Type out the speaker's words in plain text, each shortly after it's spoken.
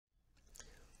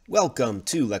Welcome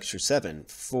to Lecture 7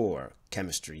 for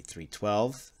Chemistry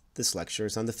 312. This lecture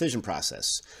is on the fission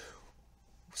process.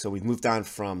 So we've moved on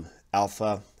from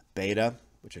alpha, beta,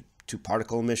 which are two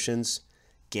particle emissions,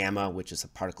 gamma, which is a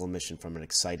particle emission from an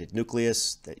excited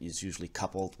nucleus that is usually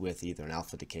coupled with either an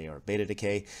alpha decay or a beta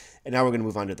decay. And now we're going to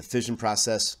move on to the fission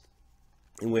process,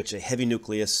 in which a heavy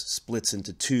nucleus splits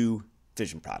into two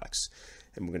fission products.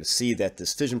 And we're going to see that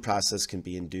this fission process can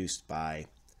be induced by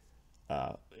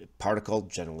a particle,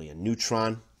 generally a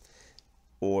neutron,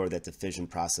 or that the fission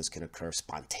process can occur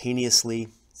spontaneously,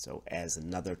 so as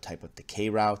another type of decay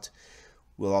route.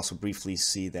 We'll also briefly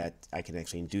see that I can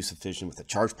actually induce a fission with a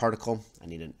charged particle. I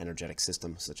need an energetic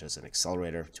system, such as an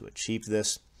accelerator, to achieve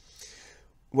this.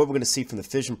 What we're going to see from the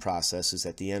fission process is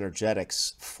that the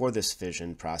energetics for this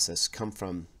fission process come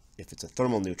from, if it's a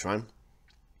thermal neutron,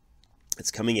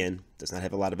 it's coming in, does not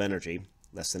have a lot of energy,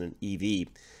 less than an eV.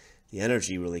 The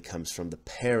energy really comes from the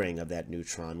pairing of that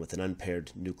neutron with an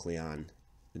unpaired nucleon,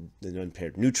 an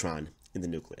unpaired neutron in the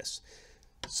nucleus.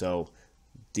 So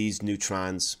these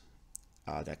neutrons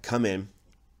that come in,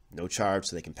 no charge,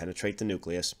 so they can penetrate the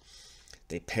nucleus.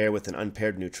 They pair with an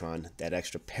unpaired neutron. That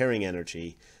extra pairing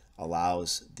energy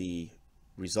allows the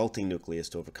resulting nucleus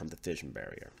to overcome the fission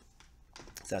barrier.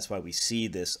 That's why we see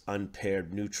this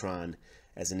unpaired neutron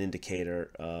as an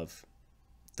indicator of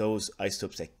those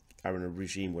isotopes that are in a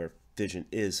regime where fission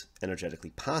is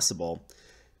energetically possible,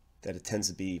 that it tends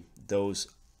to be those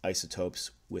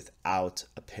isotopes without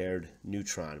a paired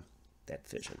neutron, that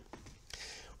fission.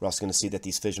 We're also going to see that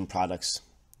these fission products,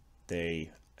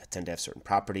 they tend to have certain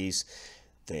properties.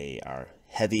 They are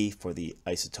heavy for the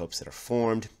isotopes that are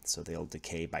formed, so they'll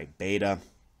decay by beta.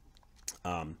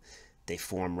 They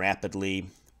form rapidly.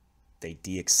 They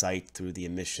de-excite through the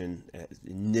emission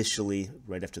initially,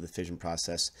 right after the fission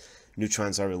process.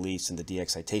 Neutrons are released in the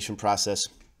de-excitation process.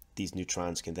 These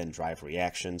neutrons can then drive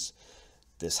reactions.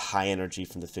 This high energy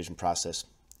from the fission process,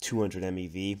 200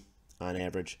 MeV on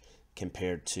average,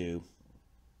 compared to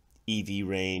EV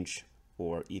range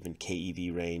or even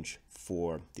KeV range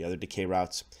for the other decay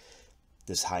routes.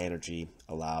 This high energy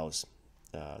allows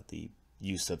the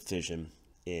use of fission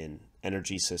in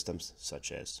energy systems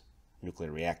such as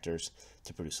nuclear reactors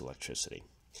to produce electricity.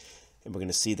 And we're going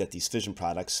to see that these fission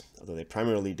products, although they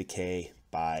primarily decay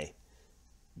by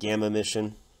gamma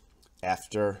emission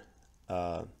after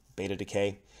beta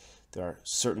decay, there are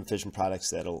certain fission products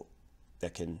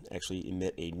that can actually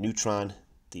emit a neutron.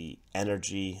 The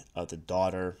energy of the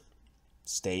daughter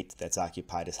state that's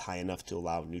occupied is high enough to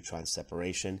allow neutron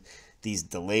separation. These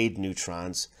delayed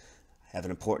neutrons have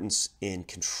an importance in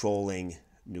controlling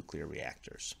nuclear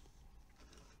reactors.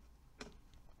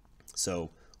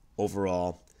 So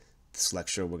overall, this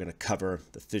lecture, we're going to cover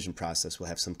the fission process. We'll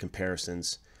have some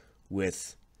comparisons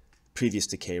with previous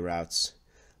decay routes,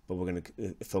 but we're going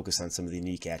to focus on some of the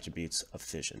unique attributes of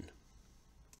fission.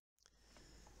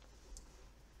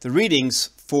 The readings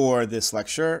for this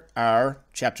lecture are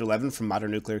Chapter 11 from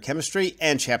Modern Nuclear Chemistry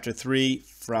and Chapter 3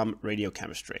 from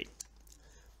Radiochemistry.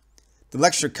 The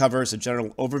lecture covers a general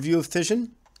overview of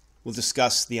fission. We'll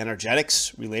discuss the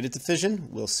energetics related to fission.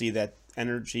 We'll see that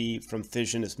energy from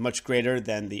fission is much greater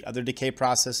than the other decay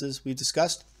processes we've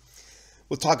discussed.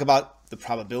 We'll talk about the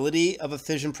probability of a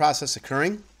fission process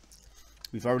occurring.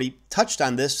 We've already touched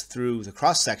on this through the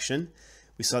cross-section.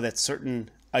 We saw that certain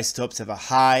isotopes have a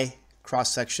high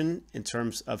cross-section in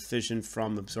terms of fission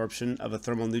from absorption of a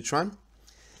thermal neutron.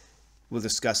 We'll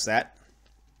discuss that.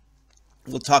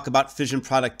 We'll talk about fission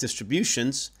product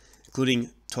distributions, including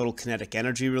total kinetic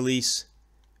energy release,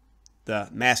 the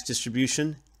mass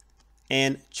distribution,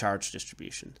 and charge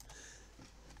distribution.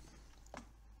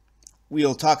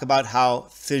 We'll talk about how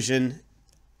fission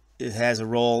has a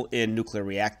role in nuclear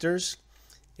reactors.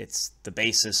 It's the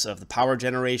basis of the power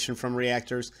generation from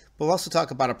reactors. We'll also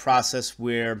talk about a process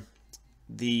where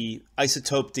the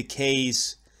isotope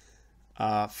decays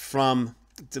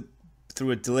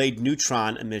through a delayed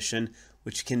neutron emission,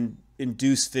 which can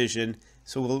induce fission.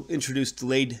 So we'll introduce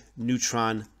delayed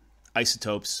neutron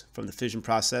isotopes from the fission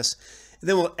process. And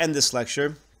then we'll end this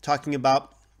lecture talking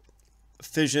about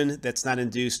fission that's not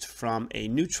induced from a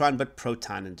neutron, but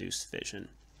proton-induced fission.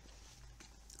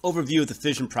 Overview of the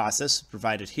fission process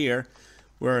provided here,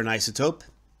 where an isotope,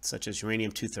 such as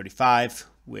uranium-235,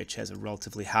 which has a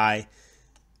relatively high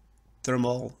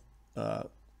thermal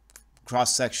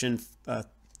cross-section,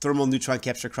 thermal neutron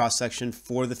capture cross-section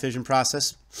for the fission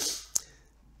process.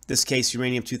 In this case,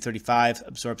 uranium-235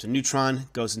 absorbs a neutron,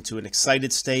 goes into an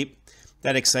excited state.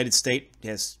 That excited state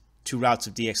has two routes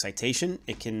of de-excitation.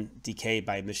 It can decay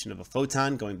by emission of a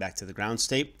photon, going back to the ground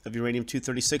state of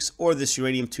uranium-236, or this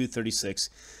uranium-236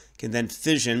 can then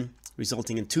fission,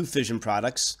 resulting in two fission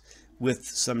products with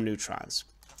some neutrons.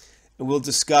 And we'll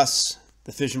discuss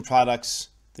the fission products,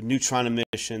 the neutron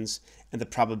emissions, and the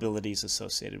probabilities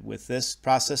associated with this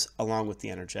process, along with the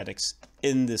energetics,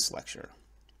 in this lecture.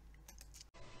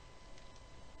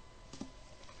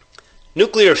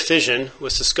 Nuclear fission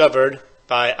was discovered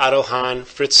by Otto Hahn,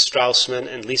 Fritz Strassmann,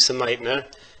 and Lisa Meitner,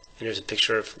 and here's a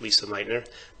picture of Lisa Meitner,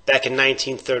 back in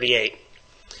 1938.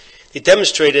 They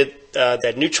demonstrated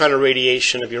that neutron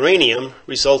irradiation of uranium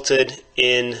resulted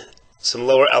in some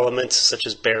lower elements such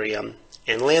as barium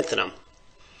and lanthanum.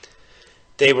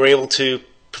 They were able to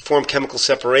perform chemical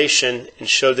separation and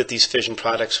showed that these fission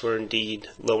products were indeed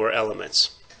lower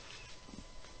elements.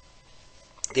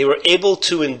 They were able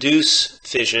to induce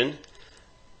fission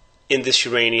in this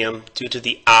uranium due to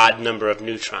the odd number of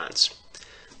neutrons.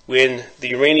 When the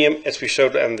uranium, as we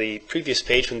showed on the previous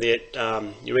page, when the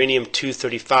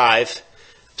uranium-235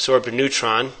 absorbed a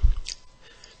neutron,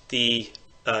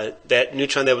 that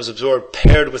neutron that was absorbed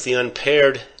paired with the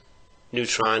unpaired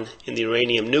neutron in the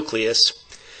uranium nucleus,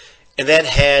 and that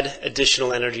had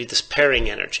additional energy, this pairing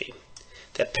energy.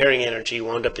 That pairing energy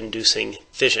wound up inducing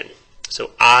fission.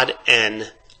 So odd N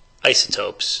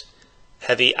isotopes,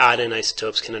 heavy odd N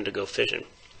isotopes, can undergo fission.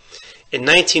 In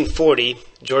 1940,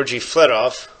 Georgy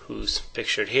Flerov, who's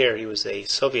pictured here, he was a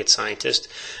Soviet scientist,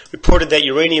 reported that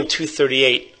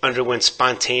uranium-238 underwent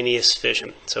spontaneous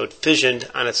fission. So it fissioned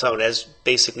on its own as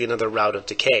basically another route of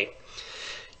decay.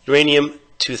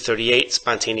 Uranium-238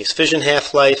 spontaneous fission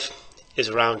half-life is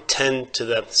around 10 to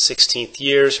the 16th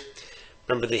years.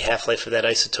 Remember, the half-life for that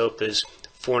isotope is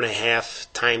 4.5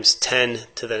 times 10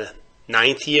 to the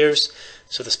 9th years.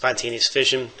 So the spontaneous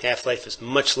fission half-life is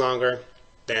much longer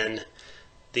than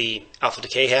the alpha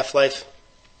decay half-life.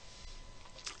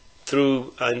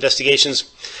 Through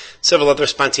investigations, several other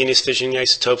spontaneous fission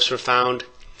isotopes were found,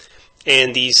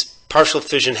 and these partial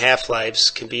fission half-lives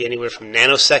can be anywhere from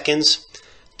nanoseconds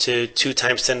to 2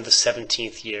 times 10 to the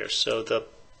 17th year. So the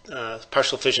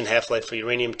partial fission half-life for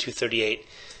uranium-238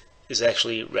 is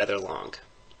actually rather long.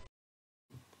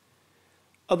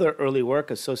 Other early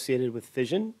work associated with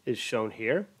fission is shown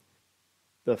here.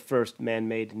 The first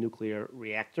man-made nuclear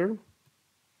reactor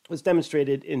was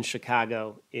demonstrated in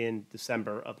Chicago in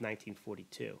December of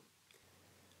 1942.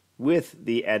 With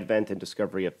the advent and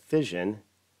discovery of fission,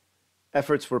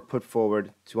 efforts were put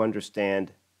forward to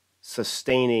understand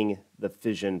sustaining the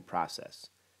fission process.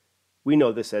 We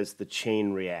know this as the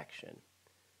chain reaction.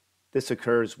 This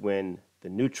occurs when the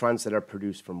neutrons that are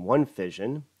produced from one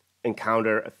fission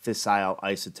encounter a fissile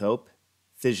isotope,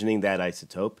 fissioning that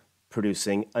isotope,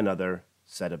 producing another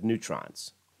set of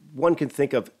neutrons. One can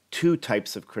think of two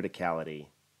types of criticality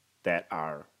that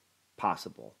are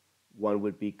possible. One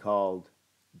would be called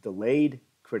delayed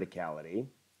criticality,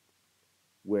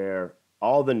 where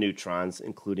all the neutrons,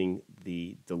 including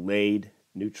the delayed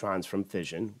neutrons from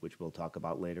fission, which we'll talk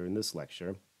about later in this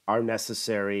lecture, are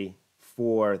necessary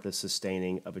for the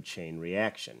sustaining of a chain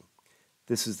reaction.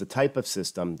 This is the type of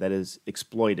system that is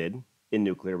exploited in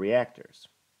nuclear reactors.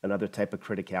 Another type of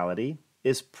criticality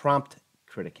is prompt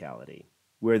criticality,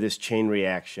 where this chain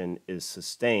reaction is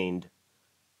sustained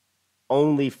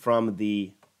only from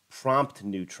the prompt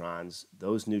neutrons,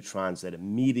 those neutrons that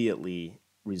immediately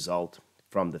result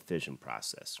from the fission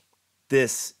process.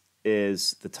 This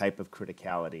is the type of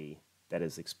criticality that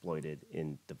is exploited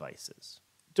in devices.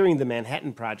 During the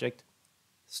Manhattan Project,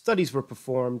 studies were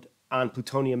performed on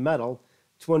plutonium metal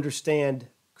to understand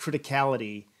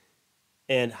criticality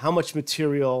and how much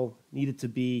material needed to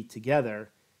be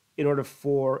together in order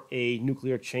for a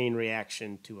nuclear chain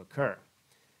reaction to occur.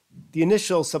 The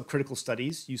initial subcritical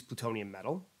studies used plutonium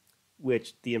metal,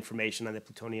 which the information on the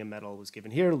plutonium metal was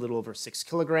given here, a little over 6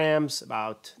 kilograms,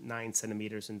 about 9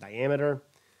 centimeters in diameter.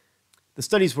 The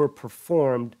studies were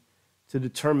performed to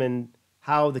determine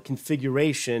how the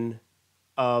configuration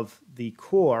of the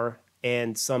core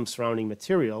and some surrounding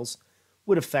materials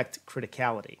would affect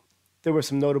criticality. There were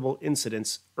some notable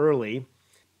incidents early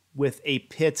with a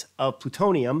pit of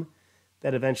plutonium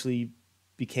that eventually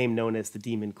became known as the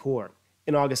Demon Core.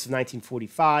 In August of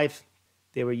 1945,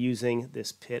 they were using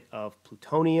this pit of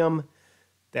plutonium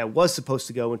that was supposed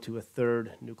to go into a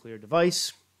third nuclear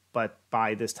device, but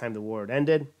by this time the war had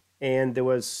ended, and there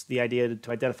was the idea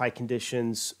to identify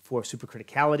conditions for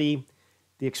supercriticality.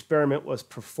 The experiment was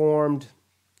performed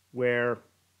where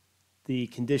the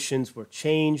conditions were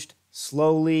changed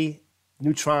slowly.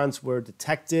 Neutrons were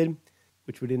detected,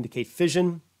 which would indicate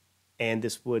fission, and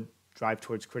this would drive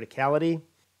towards criticality.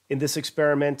 In this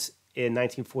experiment in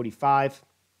 1945,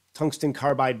 tungsten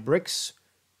carbide bricks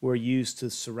were used to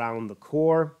surround the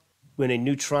core. When a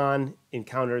neutron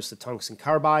encounters the tungsten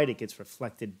carbide, it gets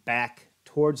reflected back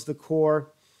towards the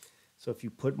core. So if you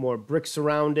put more bricks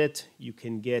around it, you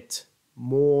can get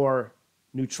more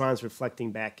neutrons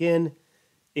reflecting back in,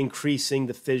 increasing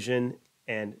the fission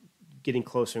and getting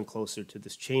closer and closer to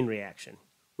this chain reaction.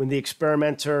 When the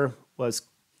experimenter was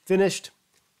finished,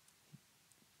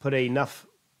 put enough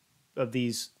of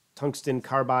these tungsten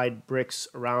carbide bricks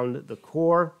around the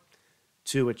core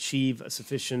to achieve a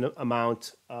sufficient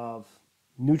amount of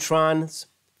neutrons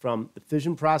from the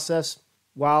fission process.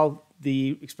 While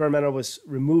the experimenter was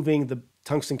removing the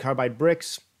tungsten carbide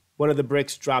bricks, one of the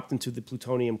bricks dropped into the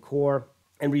plutonium core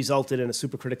and resulted in a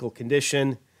supercritical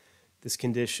condition. This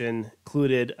condition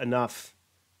included enough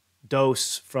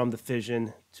dose from the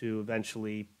fission to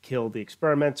eventually kill the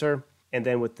experimenter. And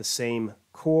then with the same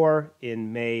core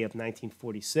in May of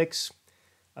 1946,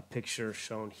 a picture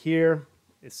shown here.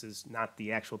 This is not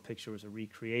the actual picture, it was a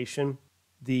recreation.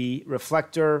 The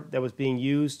reflector that was being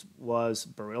used was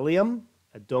beryllium.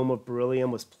 A dome of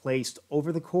beryllium was placed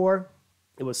over the core.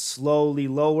 It was slowly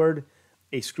lowered.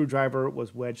 A screwdriver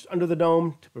was wedged under the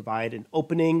dome to provide an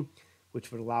opening,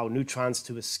 which would allow neutrons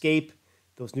to escape.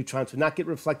 Those neutrons would not get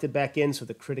reflected back in, so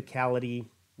the criticality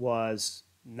was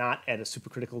not at a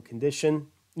supercritical condition.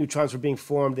 Neutrons were being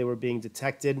formed, they were being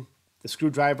detected. The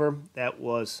screwdriver that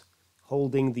was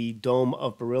holding the dome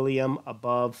of beryllium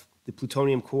above the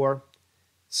plutonium core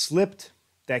slipped.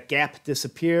 That gap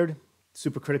disappeared.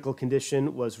 Supercritical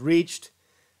condition was reached.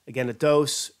 Again, a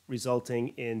dose resulting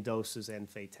in doses and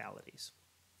fatalities.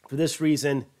 For this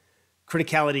reason,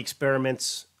 criticality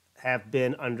experiments have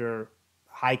been under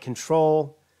high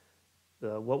control.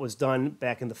 What was done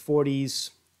back in the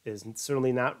 40s is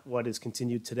certainly not what is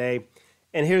continued today.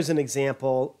 And here's an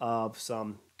example of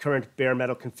some current bare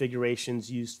metal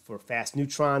configurations used for fast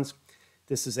neutrons.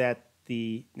 This is at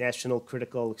the National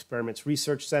Critical Experiments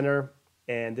Research Center,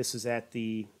 and this is at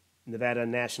the Nevada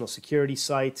National Security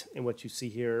Site. And what you see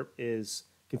here is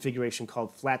a configuration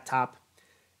called flat top.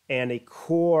 And a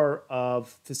core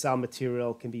of fissile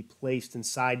material can be placed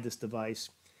inside this device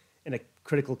and a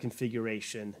critical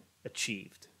configuration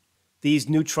achieved. These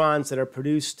neutrons that are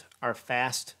produced are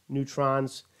fast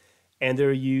neutrons, and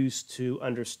they're used to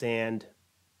understand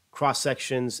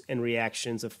cross-sections and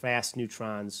reactions of fast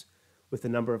neutrons with a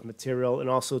number of material, and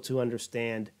also to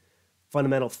understand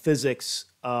fundamental physics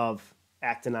of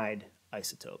actinide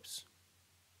isotopes.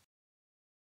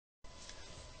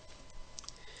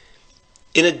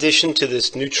 In addition to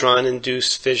this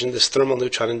neutron-induced fission, this thermal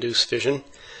neutron-induced fission,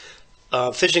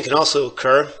 fission can also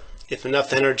occur if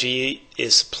enough energy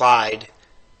is supplied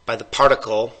by the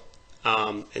particle,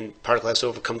 and the particle has to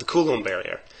overcome the Coulomb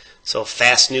barrier. So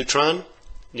fast neutron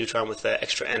with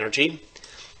extra energy,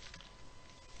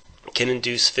 can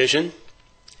induce fission.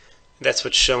 That's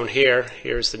what's shown here.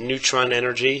 Here's the neutron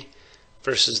energy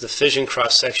versus the fission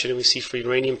cross-section. And we see for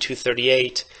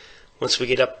uranium-238, once we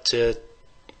get up to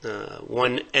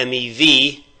 1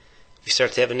 MeV, we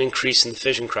start to have an increase in the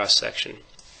fission cross-section.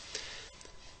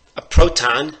 A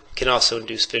proton can also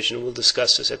induce fission. We'll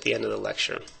discuss this at the end of the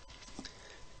lecture.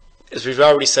 As we've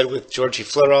already said with Georgy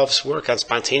Flerov's work on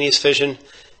spontaneous fission,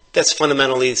 that's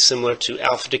fundamentally similar to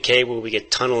alpha decay, where we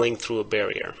get tunneling through a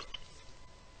barrier.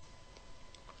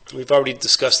 We've already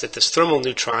discussed that this thermal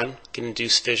neutron can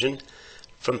induce fission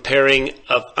from pairing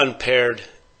of unpaired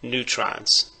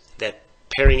neutrons. That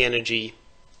pairing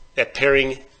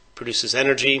produces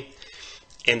energy,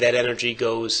 and that energy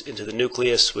goes into the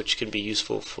nucleus, which can be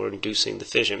useful for inducing the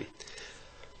fission.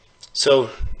 So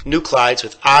nuclides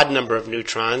with odd number of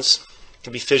neutrons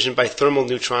can be fissioned by thermal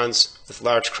neutrons with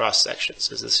large cross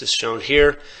sections, as this is shown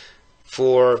here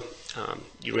for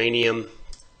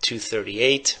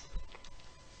uranium-238,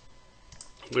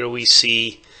 where we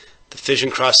see the fission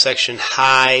cross-section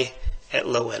high at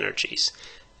low energies.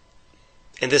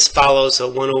 And this follows a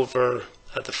 1 over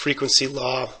the frequency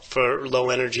law for low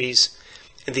energies.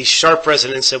 And these sharp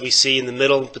resonance that we see in the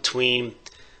middle between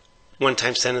 1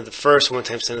 times 10 to the first, 1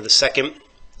 times 10 to the second,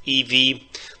 EV,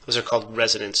 those are called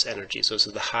resonance energies. Those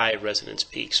are the high resonance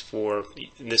peaks for,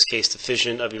 in this case, the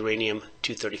fission of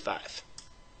uranium-235.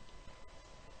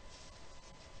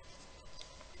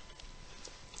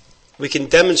 We can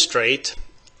demonstrate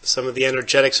some of the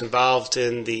energetics involved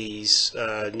in these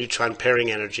neutron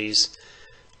pairing energies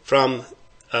from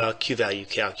Q-value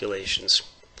calculations.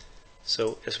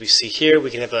 So as we see here, we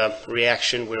can have a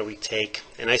reaction where we take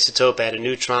an isotope, add a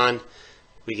neutron,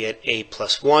 we get A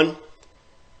plus 1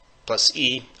 plus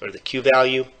E, or the Q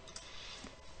value.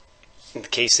 In the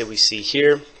case that we see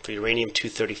here for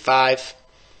uranium-235,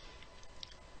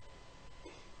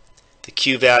 the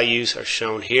Q values are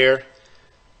shown here.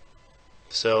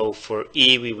 So for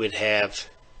E, we would have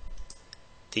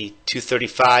the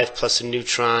 235 plus a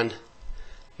neutron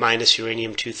minus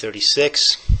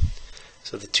uranium-236.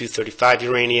 So the 235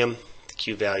 uranium, the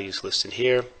Q value is listed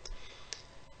here.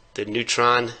 The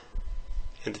neutron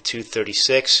and the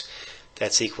 236,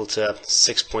 that's equal to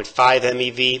 6.5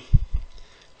 MeV.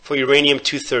 For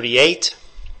uranium-238,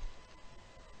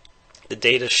 the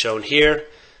data is shown here.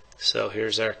 So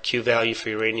here's our Q value for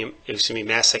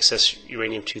mass excess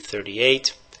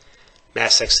uranium-238,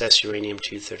 mass excess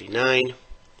uranium-239,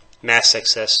 mass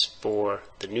excess for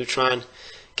the neutron,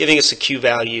 giving us a Q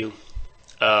value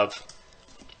of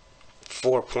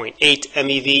 4.8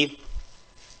 MeV.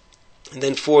 And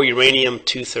then for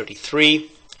uranium-233,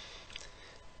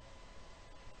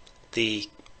 the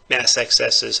mass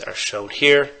excesses are shown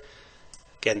here.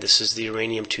 Again, this is the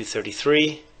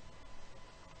uranium-233,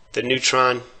 the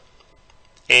neutron,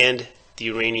 and the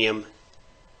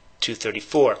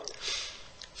uranium-234. You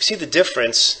see the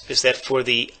difference is that for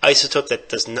the isotope that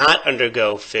does not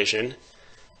undergo fission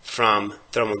from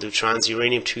thermal neutrons,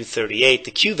 uranium-238,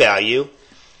 the Q value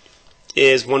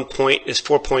is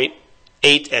 4.8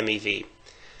 MeV.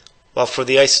 While for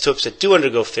the isotopes that do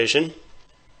undergo fission,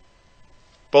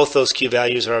 both those Q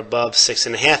values are above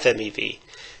 6.5 MeV.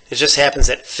 It just happens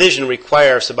that fission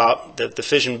requires about, the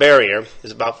fission barrier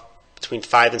is about between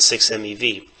 5 and 6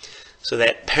 MeV. So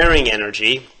that pairing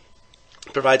energy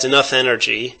provides enough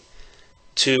energy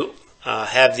to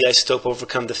have the isotope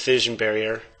overcome the fission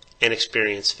barrier and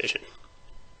experience fission.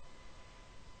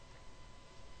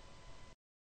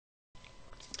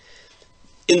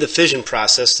 In the fission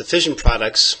process, the fission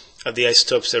products of the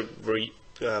isotopes that we're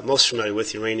most familiar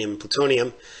with, uranium and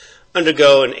plutonium,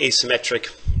 undergo an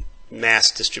asymmetric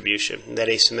mass distribution. And that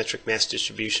asymmetric mass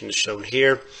distribution is shown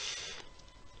here.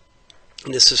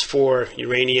 And this is for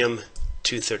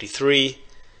uranium-233,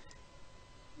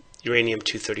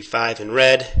 uranium-235 in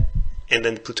red, and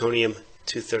then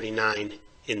plutonium-239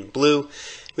 in blue.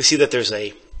 We see that there's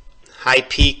a high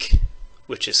peak,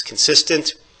 which is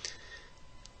consistent.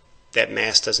 That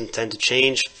mass doesn't tend to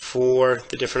change for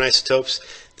the different isotopes.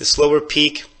 This lower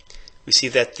peak, we see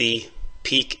that the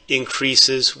peak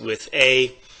increases with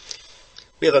A.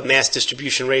 We have a mass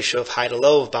distribution ratio of high to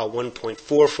low of about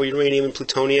 1.4 for uranium and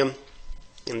plutonium.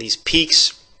 And these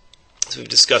peaks, as we've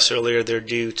discussed earlier, they're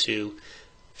due to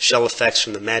shell effects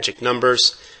from the magic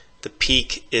numbers. The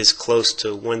peak is close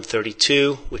to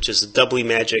 132, which is the doubly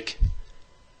magic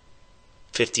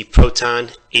 50 proton,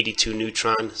 82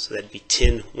 neutron, so that'd be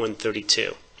tin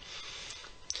 132.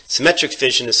 Symmetric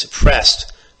fission is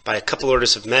suppressed by a couple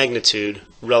orders of magnitude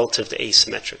relative to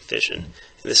asymmetric fission.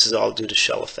 And this is all due to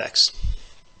shell effects.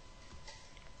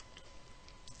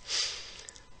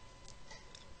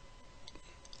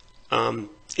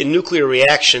 In nuclear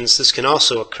reactions, this can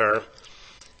also occur.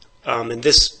 And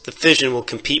the fission will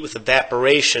compete with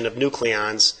evaporation of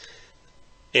nucleons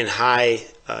in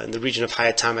the region of high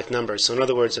atomic numbers. So in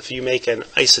other words, if you make an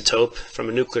isotope from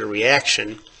a nuclear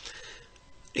reaction,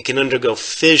 it can undergo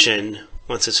fission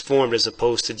once it's formed as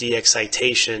opposed to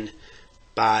de-excitation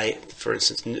by, for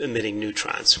instance, emitting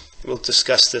neutrons. We'll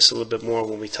discuss this a little bit more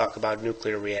when we talk about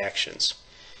nuclear reactions.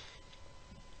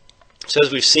 So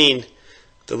as we've seen,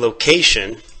 the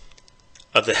location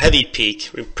of the heavy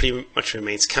peak pretty much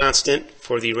remains constant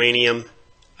for the uranium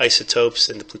isotopes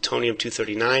and the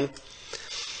plutonium-239.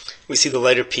 We see the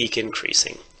lighter peak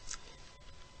increasing.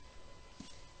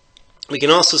 We can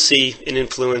also see an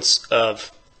influence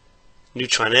of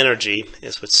neutron energy,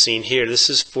 as what's seen here. This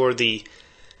is for the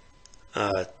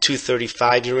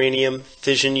 235 uranium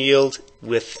fission yield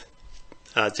with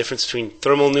difference between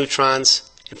thermal neutrons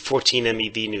and 14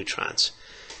 MeV neutrons.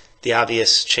 The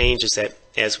obvious change is that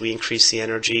as we increase the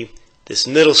energy, this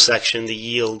middle section, the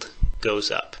yield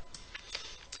goes up.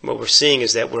 What we're seeing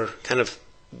is that we're kind of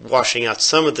washing out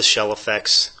some of the shell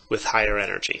effects with higher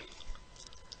energy.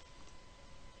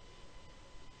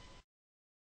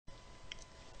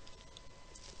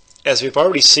 As we've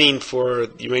already seen for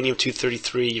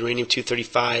uranium-233,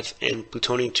 uranium-235, and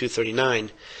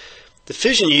plutonium-239, the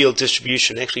fission yield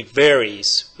distribution actually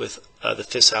varies with the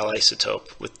fissile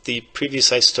isotope. With the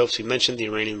previous isotopes we mentioned, the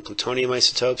uranium and plutonium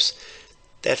isotopes,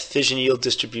 that fission yield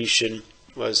distribution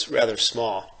was rather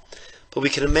small. But we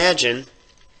can imagine,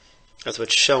 as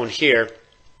what's shown here,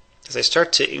 as I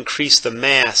start to increase the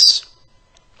mass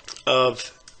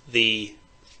of the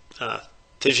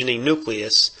fissioning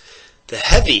nucleus, the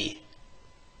heavy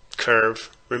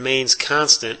curve remains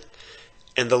constant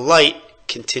and the light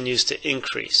continues to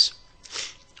increase.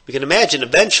 We can imagine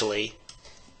eventually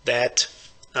that,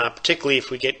 particularly if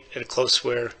we get at a close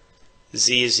where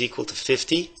Z is equal to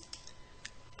 50,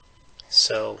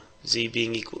 so Z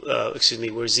being equal,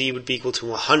 where Z would be equal to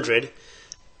 100,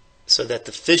 so that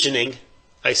the fissioning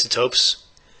isotopes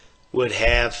would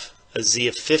have a Z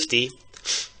of 50,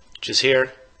 which is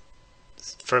here.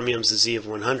 Fermium's a Z of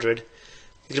 100. You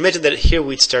can imagine that here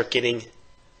we'd start getting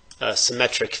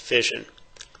symmetric fission.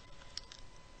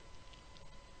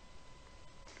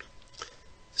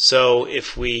 So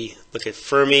if we look at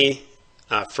fermium,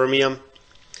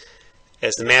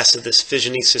 as the mass of this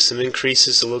fissioning system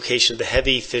increases, the location of the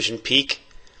heavy fission peak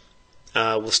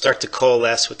will start to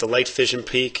coalesce with the light fission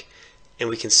peak, and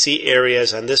we can see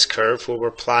areas on this curve where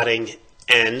we're plotting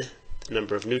N, the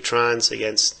number of neutrons,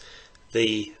 against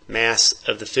the mass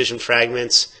of the fission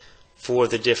fragments for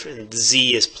the different,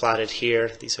 Z is plotted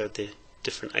here. These are the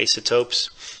different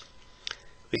isotopes.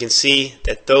 We can see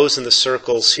that those in the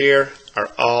circles here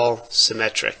are all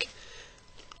symmetric.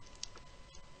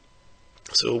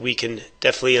 So we can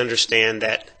definitely understand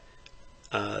that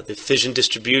the fission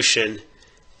distribution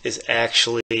is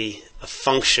actually a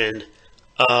function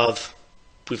of,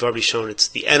 we've already shown it's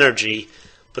the energy,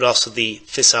 but also the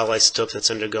fissile isotope that's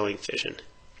undergoing fission.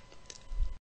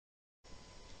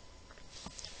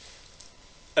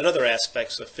 Another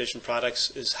aspect of fission products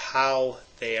is how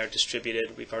they are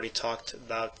distributed. We've already talked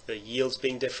about the yields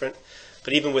being different,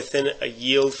 but even within a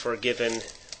yield for a given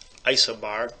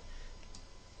isobar,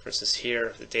 for instance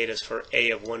here the data is for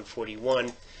A of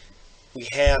 141, we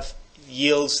have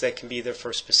yields that can be either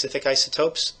for specific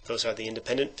isotopes, those are the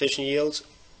independent fission yields,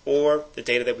 or the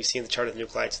data that we see in the chart of the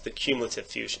nuclides, the cumulative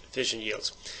fission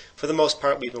yields. For the most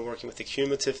part, we've been working with the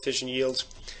cumulative fission yields,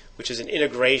 which is an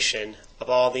integration of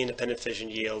all the independent fission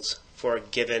yields for a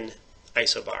given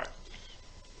isobar.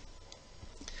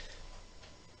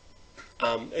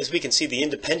 As we can see, the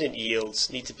independent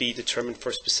yields need to be determined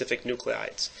for specific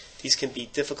nuclides. These can be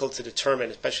difficult to determine,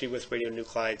 especially with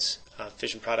radionuclides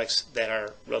fission products that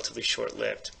are relatively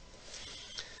short-lived.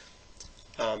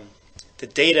 The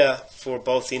data for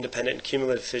both the independent and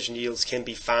cumulative fission yields can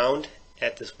be found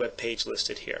at this web page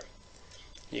listed here.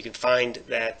 You can find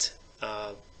that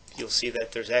you'll see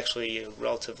that there's actually a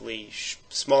relatively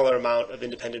smaller amount of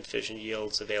independent fission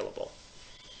yields available.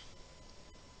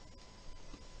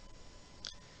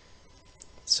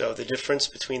 So the difference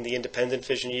between the independent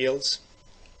fission yields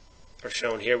are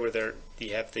shown here, where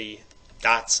you have the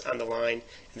dots on the line,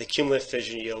 and the cumulative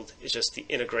fission yield is just the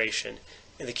integration.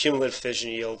 And the cumulative fission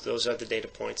yield, those are the data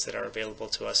points that are available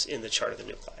to us in the chart of the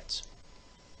nuclides.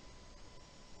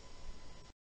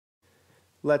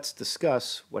 Let's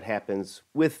discuss what happens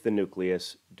with the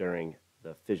nucleus during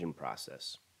the fission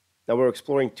process. Now we're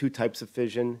exploring two types of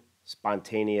fission,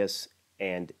 spontaneous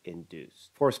and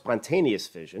induced. For spontaneous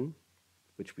fission,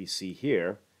 which we see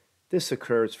here, this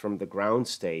occurs from the ground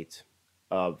state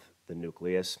of the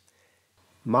nucleus.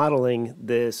 Modeling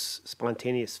this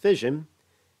spontaneous fission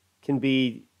can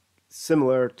be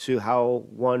similar to how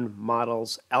one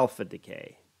models alpha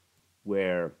decay,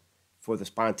 where for the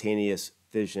spontaneous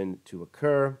fission to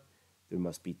occur, there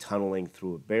must be tunneling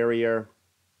through a barrier,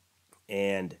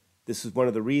 and this is one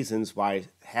of the reasons why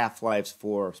half-lives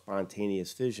for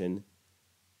spontaneous fission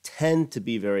tend to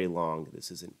be very long. This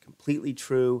isn't completely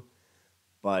true,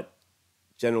 but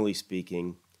generally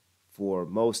speaking, for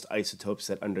most isotopes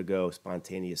that undergo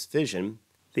spontaneous fission,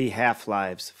 the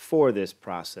half-lives for this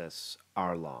process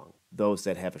are long. Those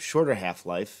that have a shorter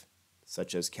half-life,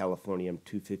 such as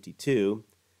californium-252,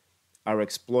 are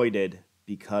exploited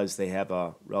because they have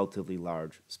a relatively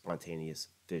large spontaneous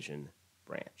fission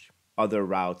branch. Other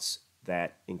routes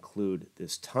that include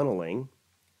this tunneling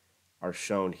are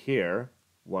shown here.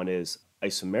 One is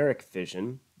isomeric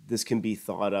fission. This can be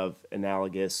thought of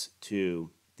analogous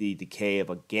to the decay of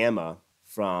a gamma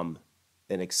from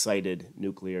an excited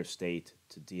nuclear state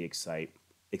to de-excite,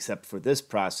 except for this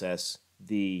process,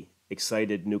 the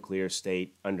excited nuclear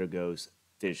state undergoes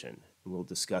fission. And we'll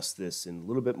discuss this in a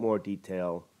little bit more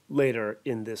detail later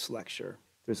in this lecture.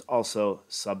 There's also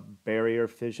subbarrier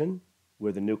fission,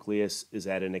 where the nucleus is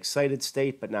at an excited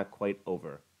state but not quite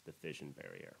over the fission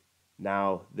barrier.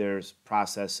 Now there's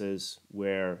processes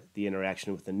where the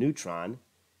interaction with the neutron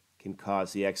can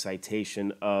cause the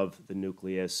excitation of the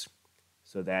nucleus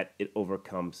so that it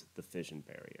overcomes the fission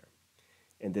barrier.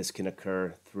 And this can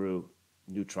occur through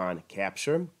neutron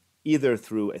capture, either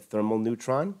through a thermal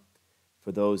neutron,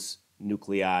 for those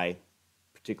nuclei,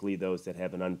 particularly those that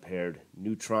have an unpaired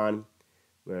neutron,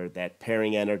 where that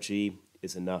pairing energy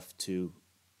is enough to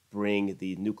bring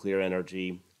the nuclear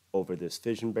energy over this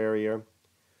fission barrier,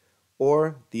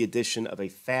 or the addition of a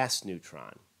fast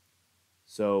neutron.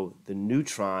 So the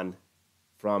neutron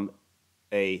from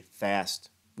a fast,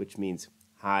 which means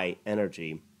high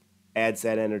energy, adds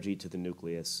that energy to the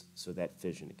nucleus so that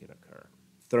fission can occur.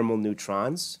 Thermal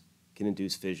neutrons can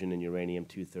induce fission in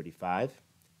uranium-235,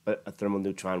 but a thermal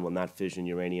neutron will not fission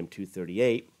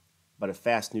uranium-238 but a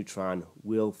fast neutron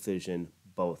will fission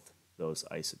both those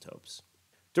isotopes.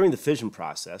 During the fission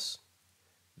process,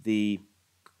 the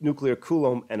nuclear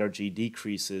Coulomb energy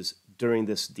decreases during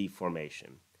this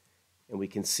deformation. And we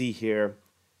can see here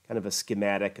kind of a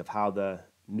schematic of how the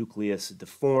nucleus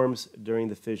deforms during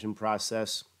the fission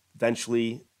process.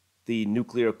 Eventually, the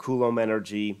nuclear Coulomb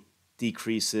energy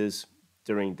decreases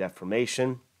during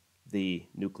deformation. The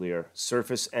nuclear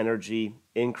surface energy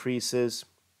increases.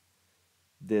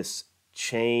 This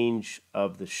change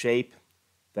of the shape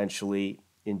eventually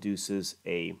induces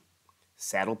a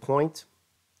saddle point.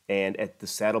 And at the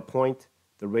saddle point,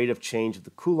 the rate of change of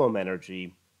the Coulomb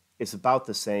energy is about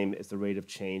the same as the rate of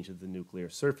change of the nuclear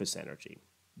surface energy.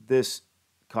 This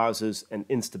causes an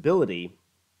instability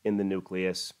in the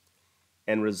nucleus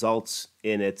and results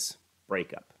in its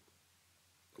breakup.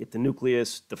 If the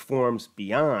nucleus deforms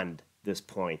beyond this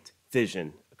point,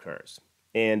 fission occurs.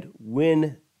 And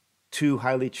when two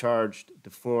highly charged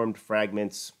deformed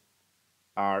fragments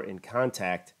are in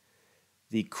contact,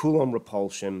 the Coulomb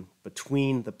repulsion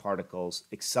between the particles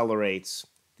accelerates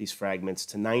these fragments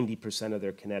to 90% of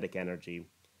their kinetic energy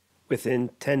within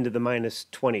 10 to the minus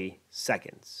 20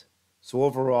 seconds. So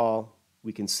overall,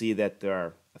 we can see that there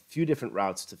are a few different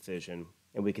routes to fission,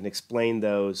 and we can explain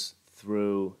those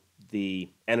through the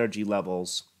energy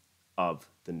levels of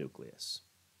the nucleus.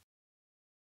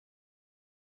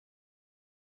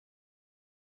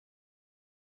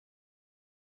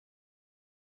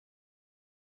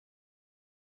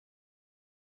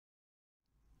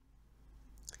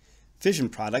 Fission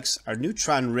products are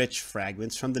neutron-rich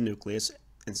fragments from the nucleus,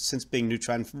 and since being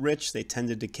neutron-rich, they tend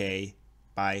to decay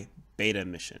by beta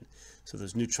emission. So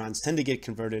those neutrons tend to get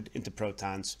converted into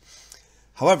protons.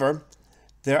 However,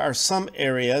 there are some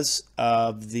areas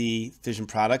of the fission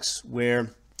products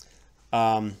where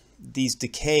these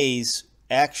decays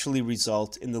actually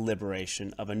result in the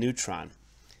liberation of a neutron.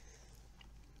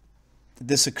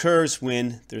 This occurs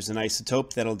when there's an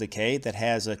isotope that'll decay that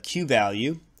has a Q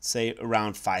value, say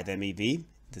around 5 MeV, in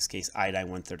this case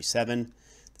iodine-137.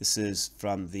 This is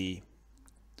from the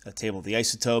table of the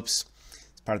isotopes.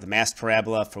 It's part of the mass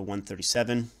parabola for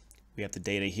 137. We have the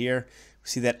data here. We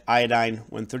see that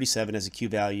iodine-137 has a Q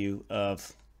value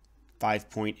of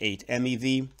 5.8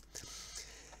 MeV.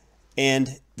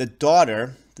 And the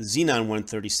daughter, the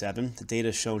xenon-137, the data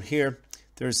is shown here,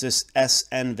 there's this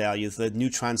SN value, the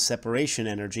neutron separation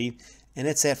energy, and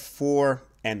it's at 4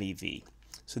 MeV.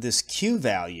 So this Q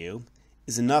value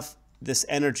is enough, this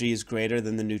energy is greater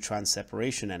than the neutron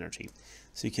separation energy.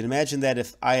 So you can imagine that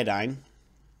if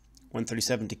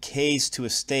iodine-137 decays to a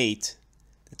state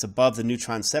that's above the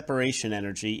neutron separation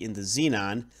energy in the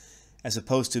xenon, as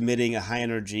opposed to emitting a high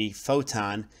energy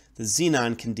photon, the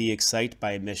xenon can de-excite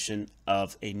by emission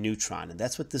of a neutron. And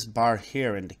that's what this bar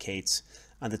here indicates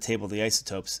on the table of the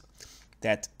isotopes,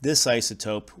 that this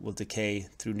isotope will decay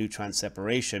through neutron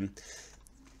separation.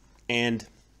 And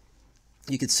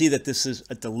you can see that this is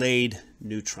a delayed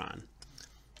neutron.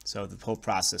 So the whole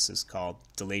process is called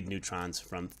delayed neutrons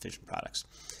from fission products.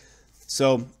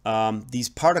 So these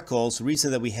particles, the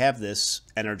reason that we have this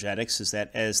energetics is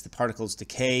that as the particles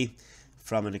decay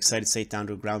from an excited state down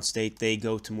to a ground state, they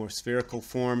go to more spherical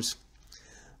forms.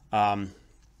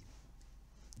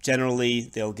 Generally,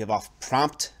 they'll give off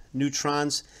prompt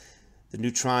neutrons. The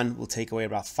neutron will take away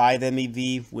about 5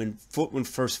 MeV. When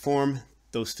first formed,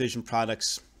 those fission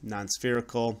products,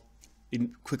 non-spherical,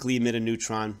 quickly emit a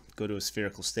neutron, go to a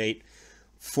spherical state,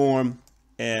 form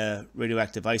a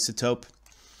radioactive isotope,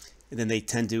 and then they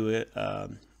tend to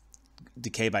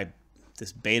decay by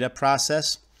this beta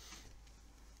process.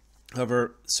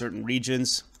 However, certain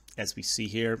regions, as we see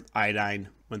here,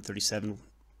 iodine-137,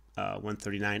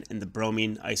 139, and the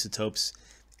bromine isotopes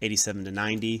 87 to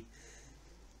 90,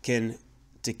 can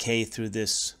decay through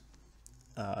this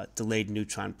delayed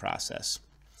neutron process.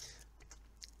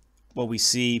 What we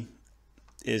see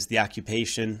is the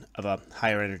occupation of a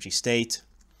higher energy state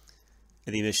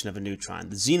and the emission of a neutron.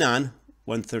 The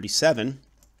xenon-137,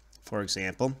 for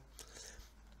example,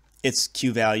 its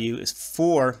Q value is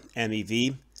 4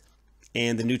 MeV,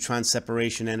 and the neutron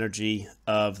separation energy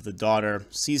of the daughter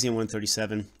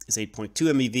cesium-137 is 8.2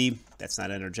 MeV. That's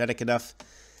not energetic enough.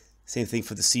 Same thing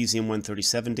for the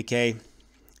cesium-137 decay.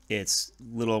 It's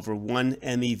a little over 1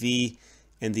 MeV,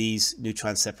 and these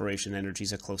neutron separation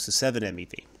energies are close to 7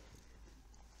 MeV.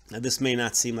 Now this may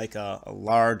not seem like a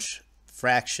large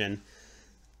fraction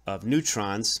of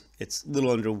neutrons. It's a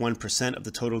little under 1% of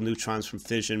the total neutrons from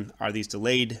fission are these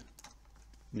delayed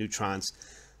neutrons,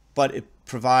 but it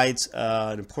provides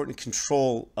an important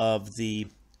control of the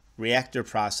reactor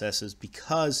processes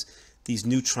because these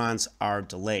neutrons are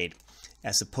delayed,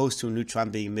 as opposed to a neutron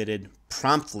being emitted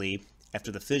promptly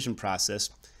after the fission process.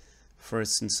 For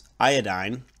instance,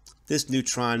 iodine, this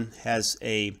neutron has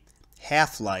a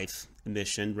half-life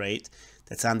emission rate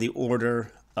that's on the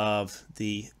order of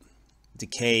the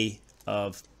decay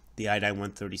of the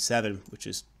iodine-137, which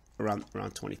is around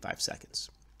 25 seconds.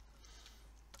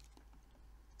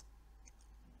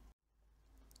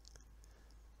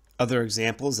 Other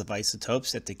examples of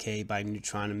isotopes that decay by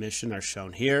neutron emission are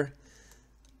shown here.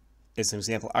 As an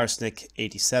example,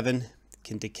 arsenic-87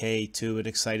 can decay to an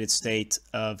excited state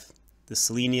of the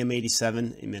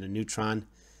selenium-87, emit a neutron.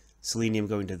 Selenium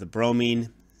going to the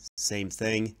bromine, same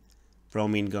thing.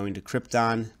 Bromine going to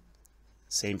krypton,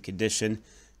 same condition.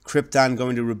 Krypton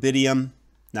going to rubidium,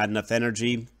 not enough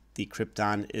energy. The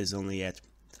krypton is only at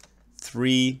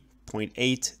 3.8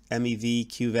 MeV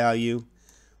Q value,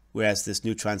 whereas this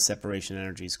neutron separation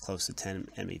energy is close to 10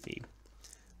 MeV.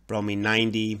 Bromine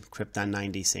 90, krypton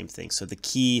 90, same thing. So the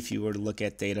key, if you were to look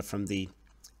at data from the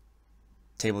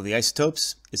table of the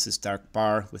isotopes, is this dark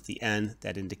bar with the N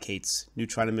that indicates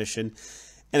neutron emission.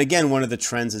 And again, one of the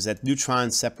trends is that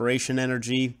neutron separation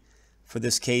energy for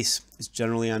this case is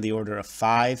generally on the order of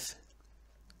 5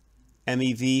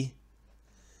 MeV,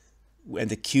 and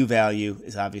the Q value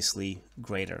is obviously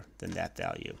greater than that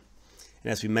value.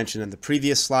 And as we mentioned on the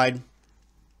previous slide,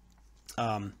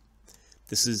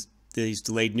 these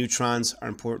delayed neutrons are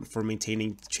important for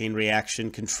maintaining chain reaction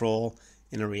control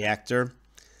in a reactor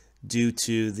due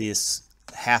to this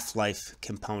half-life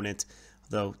component.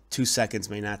 Though 2 seconds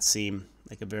may not seem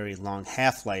like a very long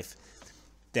half-life,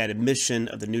 that emission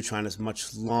of the neutron is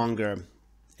much longer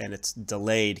and it's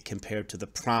delayed compared to the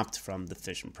prompt from the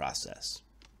fission process.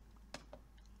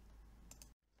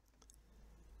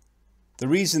 The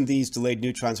reason these delayed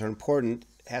neutrons are important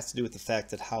has to do with the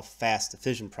fact that how fast the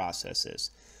fission process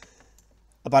is.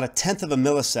 About 1/10 of a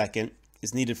millisecond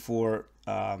is needed for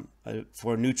a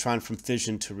neutron from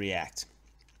fission to react.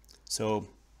 So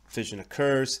fission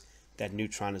occurs, that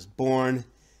neutron is born,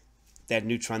 that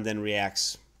neutron then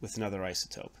reacts with another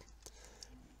isotope.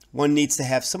 One needs to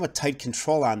have somewhat tight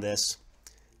control on this,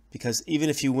 because even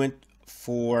if you went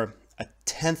for a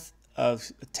tenth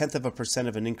of a percent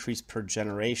of an increase per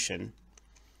generation,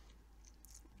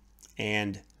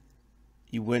 and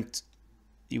you would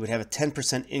have a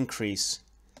 10% increase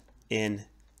in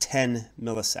 10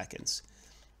 milliseconds.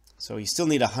 So you still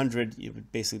need 100, you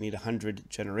would basically need 100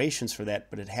 generations for that,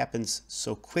 but it happens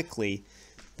so quickly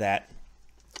that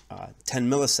 10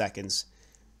 milliseconds,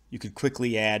 you could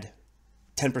quickly add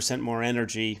 10% more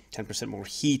energy, 10% more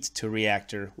heat to a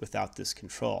reactor without this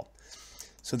control.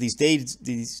 So these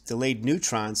delayed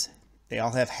neutrons, they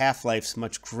all have half-lives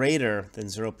much greater than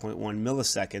 0.1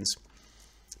 milliseconds.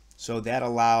 So that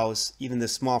allows even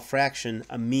this small fraction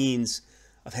a means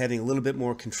of having a little bit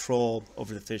more control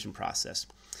over the fission process.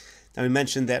 Now we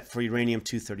mentioned that for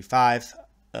uranium-235,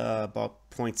 about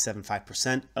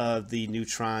 0.75% of the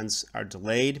neutrons are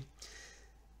delayed.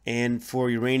 And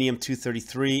for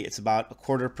uranium-233, it's about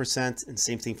 0.25%, and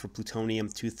same thing for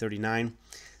plutonium-239.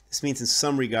 This means in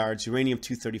some regards,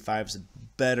 uranium-235 is a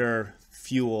better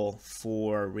fuel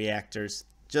for reactors,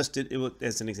 just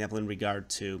as an example in regard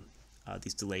to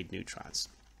these delayed neutrons.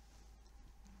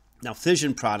 Now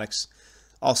fission products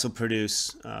also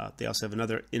produce, they also have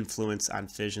another influence on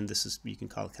fission. This is, you can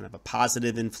call it kind of a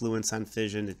positive influence on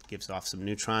fission. It gives off some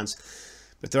neutrons.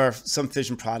 But there are some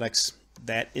fission products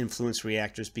that influence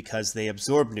reactors because they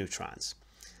absorb neutrons.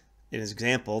 In as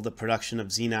example, the production of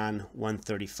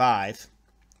xenon-135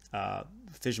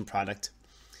 fission product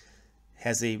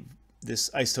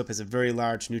this isotope has a very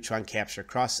large neutron capture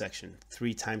cross-section,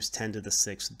 3 ×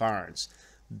 10⁶ barns.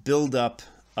 Buildup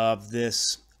of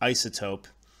this isotope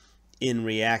in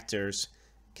reactors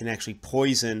can actually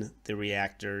poison the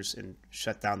reactors and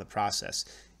shut down the process,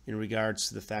 in regards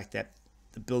to the fact that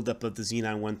the buildup of the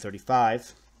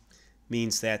xenon-135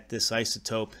 means that this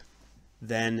isotope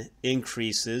then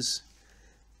increases,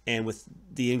 and with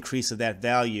the increase of that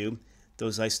value,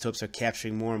 those isotopes are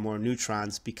capturing more and more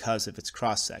neutrons because of its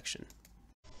cross-section.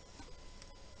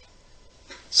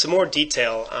 Some more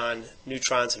detail on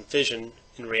neutrons and fission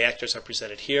in reactors are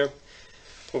presented here,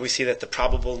 where we see that the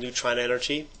probable neutron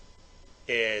energy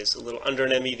is a little under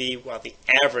an MeV, while the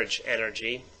average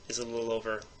energy is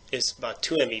about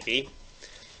 2 MeV.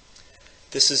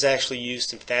 This is actually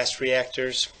used in fast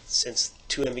reactors, since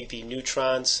 2 MeV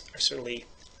neutrons are certainly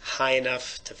high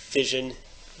enough to fission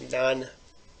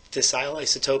non-fissile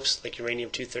isotopes like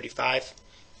uranium-235.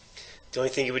 The only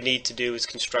thing you would need to do is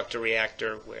construct a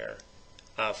reactor where,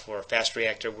 for a fast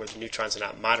reactor, where the neutrons are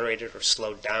not moderated or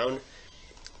slowed down.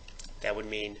 That would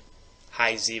mean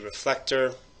high Z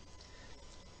reflector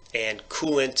and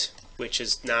coolant, which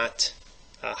is not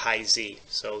high Z.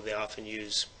 So they often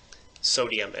use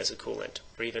sodium as a coolant,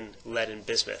 or even lead and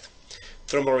bismuth.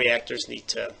 Thermal reactors need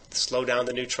to slow down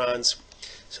the neutrons,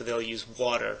 so they'll use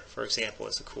water, for example,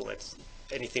 as a coolant.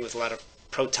 Anything with a lot of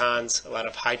protons, a lot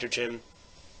of hydrogen,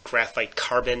 graphite,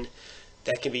 carbon,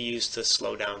 that can be used to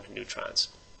slow down neutrons.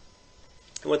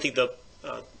 And one thing,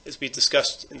 as we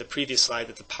discussed in the previous slide,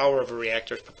 that the power of a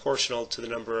reactor is proportional to the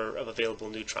number of available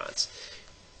neutrons.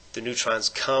 The neutrons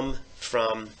come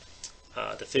from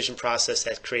the fission process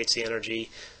that creates the energy,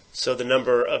 so the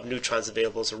number of neutrons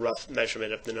available is a rough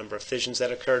measurement of the number of fissions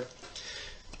that occurred.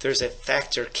 There's a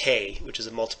factor K, which is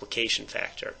a multiplication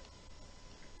factor.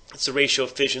 It's the ratio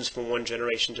of fissions from one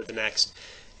generation to the next.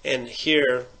 And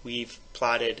here we've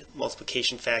plotted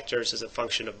multiplication factors as a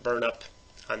function of burnup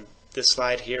on this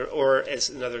slide here, or as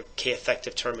another K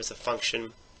effective term as a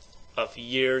function of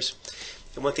years.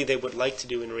 And one thing they would like to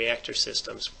do in reactor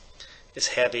systems is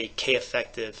have a K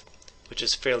effective which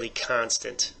is fairly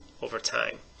constant over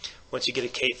time. Once you get a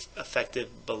K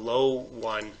effective below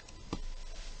 1,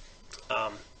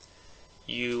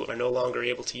 you are no longer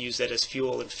able to use that as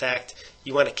fuel. In fact,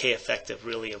 you want a K effective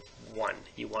really of 1.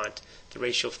 You want the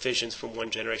ratio of fissions from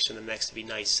one generation to the next to be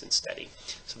nice and steady.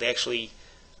 So they actually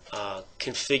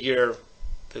configure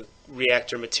the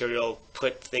reactor material,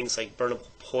 put things like burnable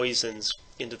poisons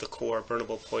into the core.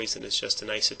 Burnable poison is just an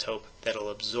isotope that will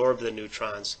absorb the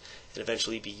neutrons and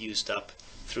eventually be used up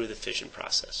through the fission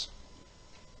process.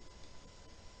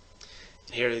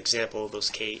 And here's an example of those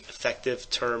K effective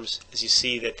terms. As you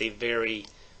see that they vary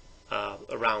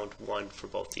around 1 for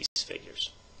both these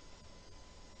figures.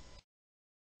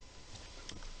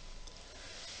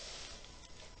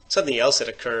 Something else that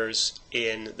occurs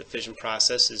in the fission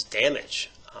process is damage.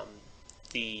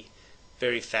 The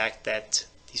very fact that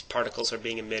these particles are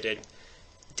being emitted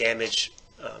damage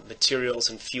materials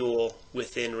and fuel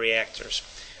within reactors.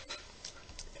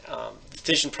 The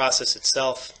fission process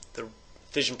itself, the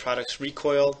fission products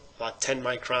recoil about 10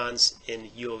 microns in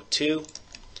UO2,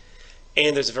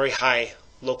 and there's a very high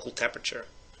local temperature,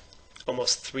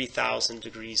 almost 3,000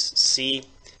 degrees C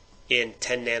in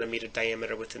 10 nanometer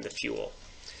diameter within the fuel.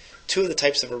 Two of the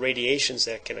types of irradiations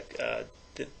that can,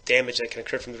 the damage that can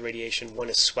occur from the radiation, one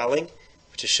is swelling,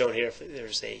 which is shown here.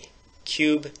 There's a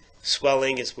cube.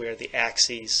 Swelling is where the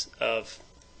axes of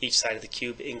each side of the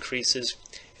cube increases.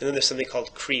 And then there's something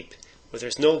called creep, where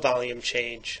there's no volume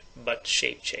change, but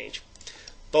shape change.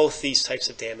 Both these types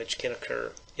of damage can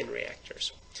occur in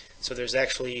reactors. So there's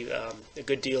actually a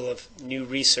good deal of new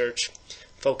research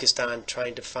focused on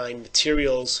trying to find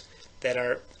materials that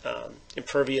are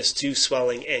impervious to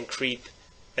swelling and creep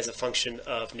as a function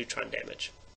of neutron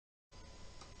damage.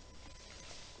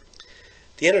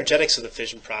 The energetics of the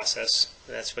fission process,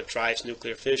 that's what drives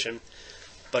nuclear fission,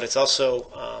 but it's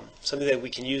also something that we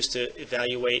can use to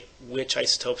evaluate which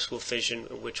isotopes will fission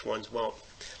and which ones won't.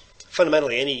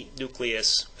 Fundamentally, any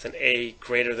nucleus with an A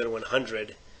greater than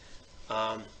 100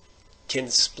 can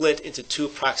split into two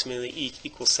approximately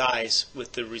equal size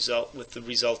with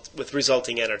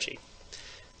resulting energy.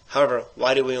 However,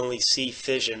 why do we only see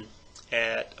fission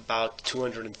at about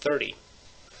 230?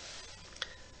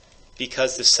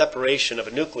 Because the separation of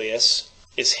a nucleus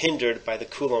is hindered by the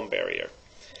Coulomb barrier.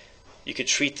 You could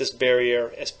treat this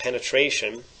barrier as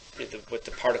penetration, what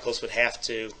the particles would have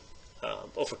to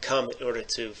overcome in order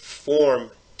to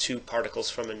form two particles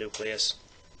from a nucleus.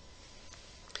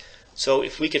 So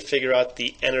if we could figure out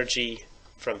the energy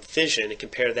from fission and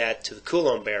compare that to the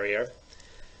Coulomb barrier,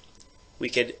 we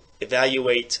could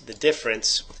evaluate the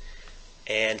difference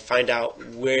and find out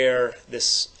where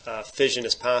this fission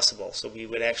is possible. So we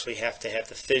would actually have to have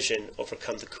the fission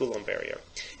overcome the Coulomb barrier.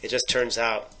 It just turns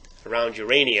out around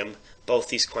uranium, both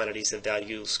these quantities have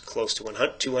values close to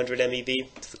 200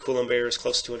 MeV. The Coulomb barrier is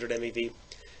close to 200 MeV.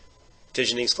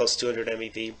 Fissioning is close to 200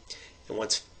 MeV. And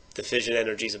once the fission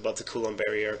energy is above the Coulomb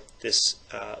barrier, this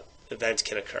event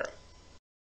can occur.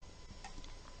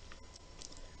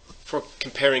 For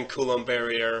comparing Coulomb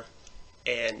barrier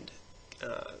and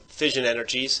fission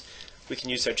energies, we can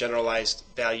use our generalized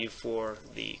value for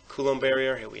the Coulomb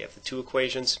barrier. Here we have the two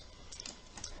equations.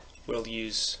 We'll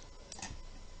use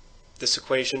this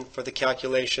equation for the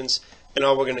calculations, and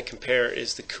all we're going to compare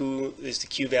is the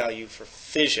Q value for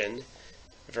fission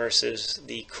versus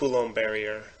the Coulomb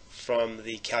barrier from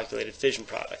the calculated fission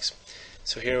products.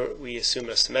 So here we assume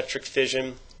a symmetric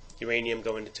fission, uranium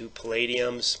going into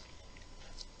palladiums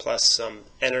plus some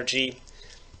energy.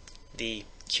 The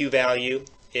Q value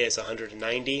is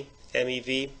 190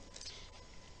 MeV,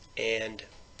 and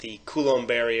the Coulomb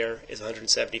barrier is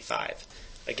 175.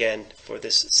 Again, for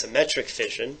this symmetric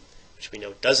fission, which we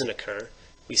know doesn't occur,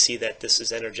 we see that this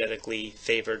is energetically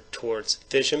favored towards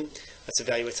fission. Let's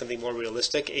evaluate something more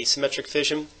realistic, asymmetric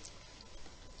fission.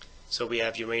 So we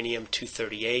have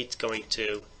uranium-238 going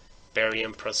to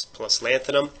barium plus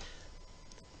lanthanum.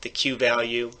 The Q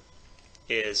value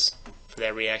is, for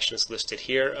that reaction, is listed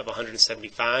here of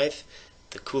 175.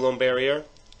 The Coulomb barrier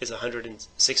is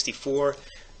 164.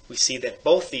 We see that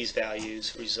both these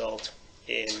values result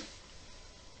in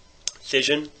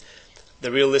fission.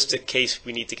 The realistic case,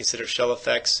 we need to consider shell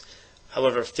effects.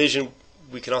 However, fission,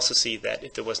 we can also see that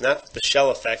if there was not the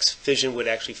shell effects, fission would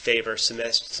actually favor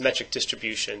symmetric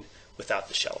distribution without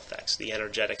the shell effects. The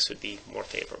energetics would be more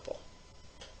favorable.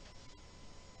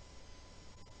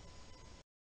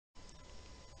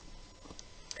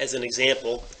 As an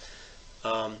example,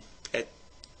 at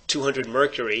 200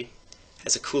 mercury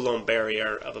has a Coulomb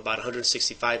barrier of about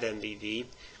 165 MeV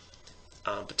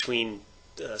between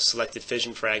selected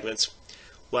fission fragments,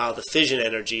 while the fission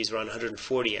energy is around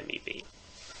 140 MeV.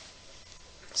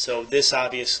 So this,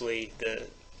 obviously, the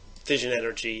fission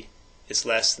energy is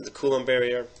less than the Coulomb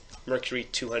barrier. Mercury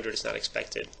 200 is not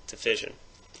expected to fission.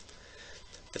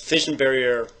 The fission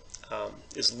barrier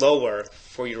is lower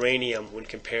for uranium when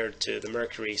compared to the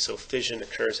mercury, so fission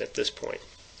occurs at this point.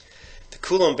 The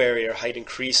Coulomb barrier height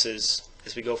increases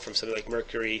as we go from something like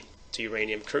mercury to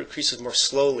uranium, increases more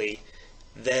slowly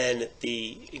than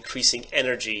the increasing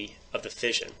energy of the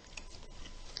fission.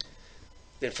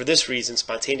 And for this reason,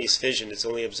 spontaneous fission is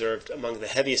only observed among the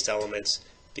heaviest elements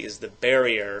because the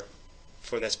barrier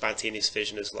for that spontaneous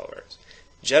fission is lower.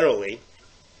 Generally,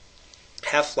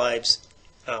 half-lives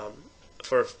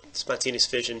for spontaneous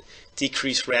fission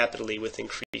decrease rapidly with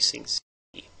increasing Z.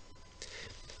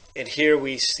 And here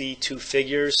we see two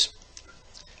figures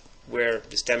where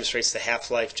this demonstrates the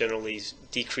half-life generally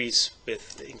decrease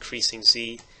with increasing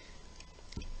Z.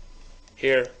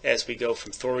 Here, as we go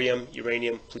from thorium,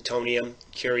 uranium, plutonium,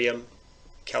 curium,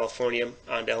 californium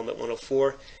on to element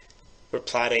 104, we're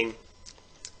plotting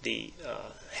the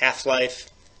half-life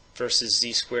versus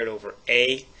Z squared over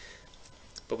A.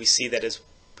 But we see that as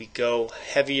we go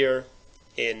heavier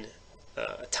in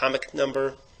atomic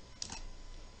number,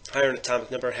 higher in atomic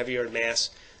number, heavier in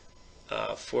mass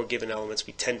for given elements,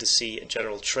 we tend to see a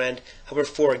general trend. However,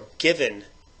 for a given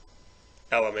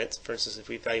element, for instance, if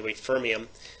we evaluate fermium,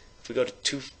 if we go to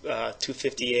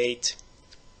 258,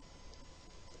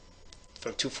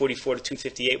 from 244 to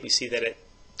 258, we see that at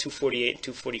 248 and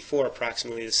 244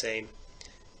 approximately the same,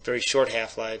 very short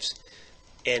half-lives,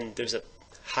 and there's a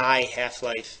high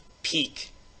half-life peak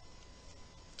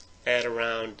at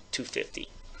around 250.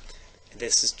 And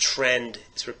this trend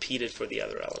is repeated for the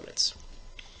other elements.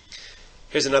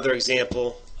 Here's another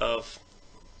example of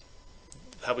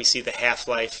how we see the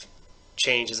half-life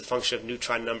change as a function of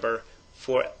neutron number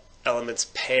for elements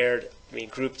paired,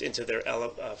 grouped into their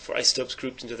for isotopes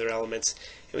grouped into their elements.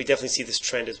 And we definitely see this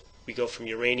trend as we go from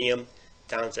uranium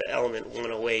down to element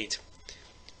 108.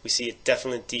 We see a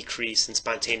definite decrease in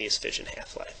spontaneous fission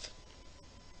half-life.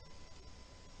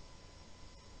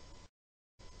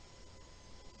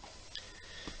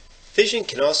 Fission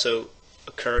can also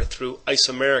occur through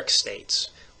isomeric states.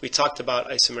 We talked about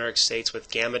isomeric states with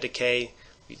gamma decay.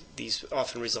 These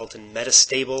often result in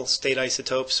metastable state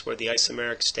isotopes, where the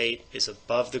isomeric state is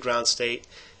above the ground state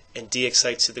and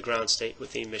de-excites to the ground state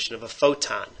with the emission of a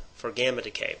photon for gamma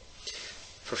decay.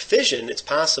 For fission, it's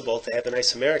possible to have an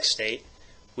isomeric state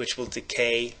which will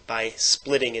decay by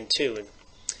splitting in two. And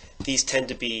these tend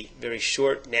to be very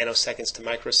short, nanoseconds to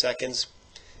microseconds,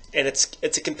 and it's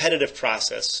a competitive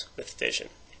process with fission.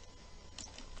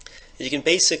 And you can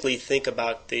basically think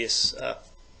about these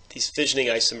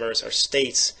fissioning isomers are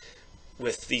states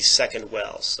with these second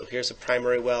wells. So here's a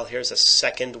primary well, here's a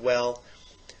second well.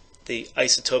 The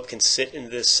isotope can sit in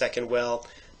this second well.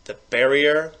 The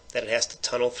barrier that it has to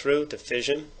tunnel through to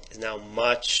fission is now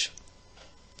much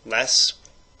less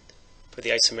for the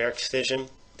isomeric fission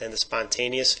than the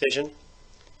spontaneous fission.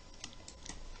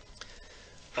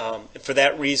 And for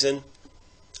that reason,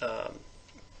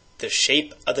 the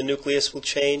shape of the nucleus will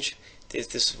change.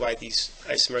 This is why these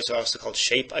isomers are also called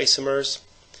shape isomers.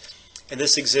 And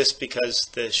this exists because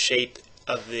the shape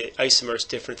of the isomer is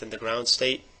different than the ground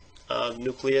state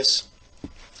nucleus.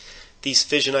 These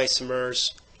fission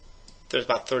isomers, there's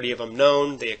about 30 of them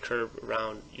known. They occur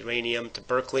around uranium to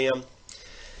berkelium.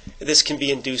 And this can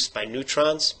be induced by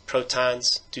neutrons,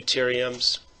 protons,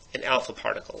 deuteriums, and alpha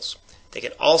particles. They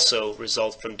can also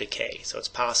result from decay. So it's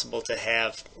possible to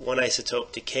have one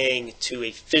isotope decaying to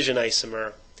a fission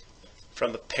isomer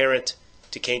from a parent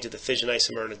decaying to the fission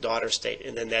isomer in a daughter state,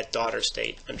 and then that daughter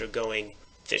state undergoing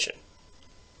fission.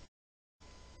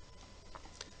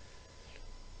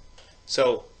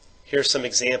 So here's some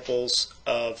examples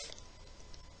of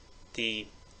the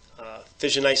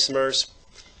fission isomers,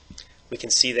 we can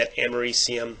see that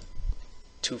americium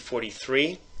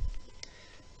 243,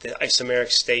 the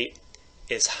isomeric state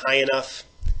is high enough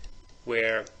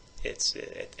where it's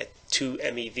at 2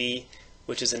 MeV,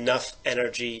 which is enough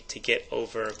energy to get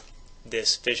over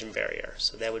this fission barrier.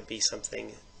 So that would be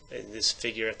something in this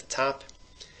figure at the top.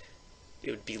 It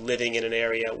would be living in an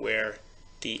area where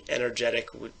the energy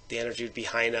would be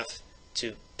high enough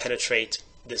to penetrate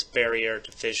this barrier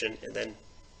to fission and then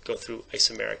go through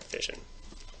isomeric fission.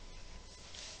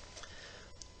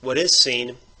 What is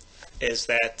seen is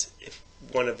that if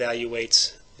one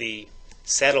evaluates the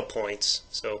saddle points,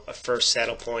 so a first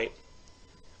saddle point,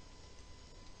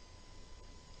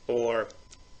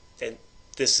 and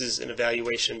this is an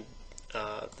evaluation,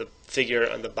 the figure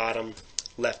on the bottom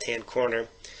left-hand corner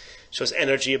shows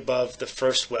energy above the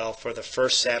first well for the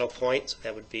first saddle point, so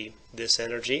that would be this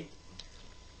energy,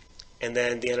 and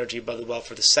then the energy above the well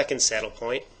for the second saddle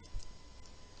point,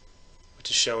 which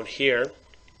is shown here.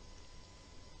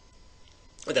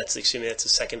 That's the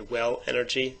second well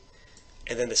energy,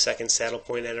 and then the second saddle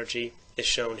point energy is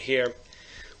shown here.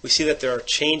 We see that there are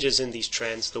changes in these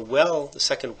trends. The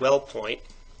second well point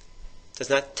does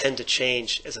not tend to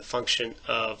change as a function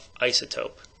of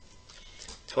isotope.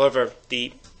 However,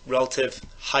 the relative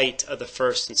height of the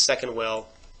first and second well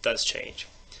does change.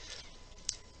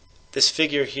 This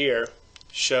figure here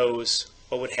shows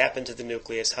what would happen to the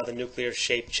nucleus, how the nuclear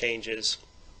shape changes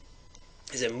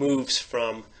as it moves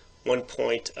from one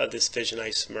point of this fission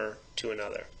isomer to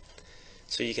another.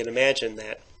 So you can imagine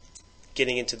that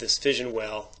getting into this fission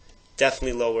well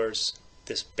definitely lowers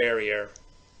this barrier,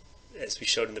 as we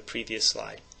showed in the previous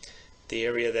slide. The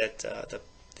area that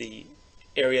the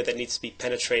area that needs to be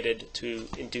penetrated to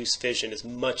induce fission is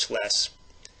much less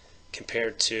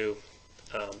compared to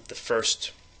the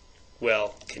first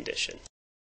well condition.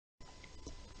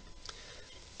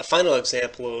 A final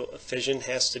example of fission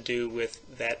has to do with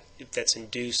that's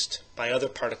induced by other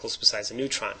particles besides a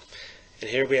neutron. And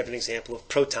here we have an example of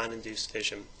proton-induced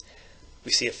fission.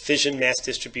 We see a fission mass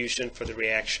distribution for the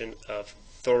reaction of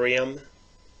thorium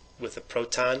with a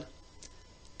proton.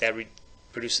 That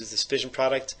produces this fission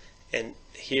product. And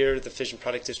here the fission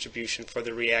product distribution for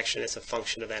the reaction is a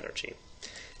function of energy.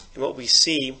 And what we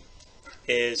see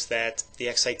is that the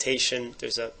excitation,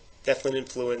 there's a definite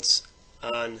influence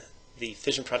on the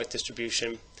fission product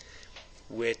distribution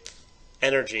with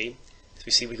energy. As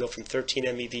we see, we go from 13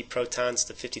 MeV protons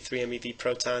to 53 MeV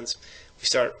protons. We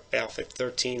start off at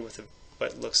 13 with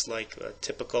what looks like a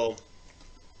typical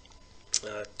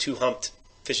two-humped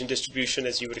fission distribution,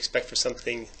 as you would expect for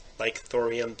something like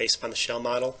thorium based upon the shell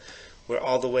model. We're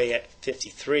all the way at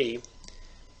 53.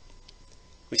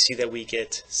 We see that we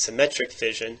get symmetric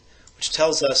fission, which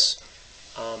tells us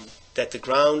that the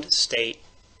ground state,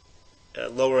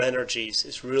 lower energies,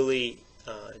 is really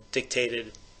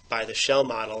dictated by the shell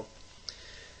model.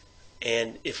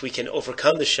 And if we can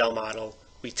overcome the shell model,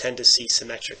 we tend to see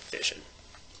symmetric fission.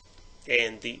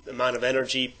 And the amount of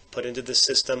energy put into the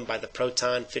system by the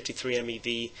proton, 53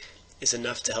 MeV, is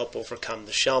enough to help overcome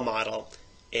the shell model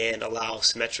and allow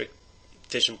symmetric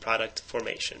fission product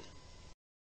formation.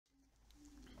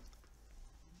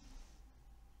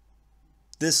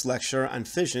 This lecture on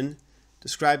fission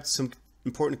described some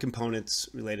important components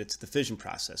related to the fission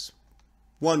process.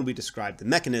 One, we described the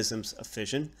mechanisms of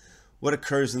fission, what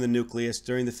occurs in the nucleus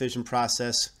during the fission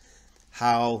process,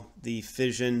 how the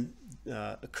fission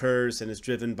occurs and is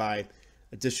driven by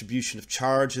a distribution of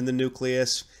charge in the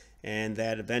nucleus, and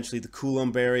that eventually the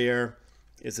Coulomb barrier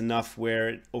is enough where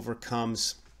it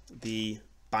overcomes the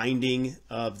binding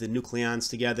of the nucleons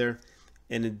together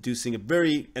and inducing a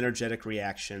very energetic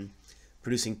reaction,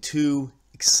 producing two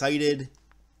excited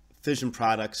fission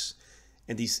products.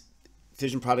 And these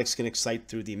fission products can excite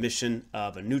through the emission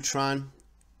of a neutron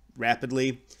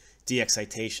rapidly,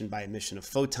 de-excitation by emission of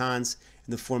photons,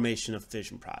 and the formation of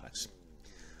fission products.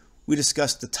 We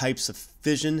discussed the types of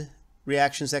fission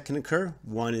reactions that can occur.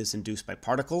 One is induced by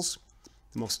particles.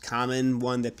 The most common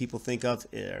one that people think of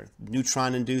are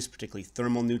neutron-induced, particularly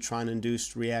thermal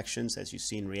neutron-induced reactions, as you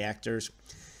see in reactors.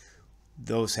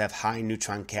 Those have high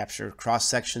neutron capture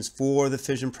cross-sections for the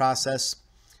fission process.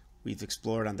 We've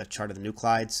explored on the chart of the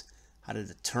nuclides how to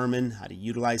determine, how to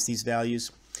utilize these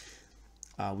values.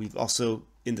 We've also,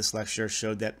 in this lecture,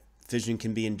 showed that fission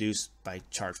can be induced by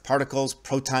charged particles,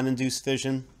 proton-induced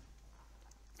fission.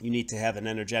 You need to have an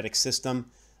energetic system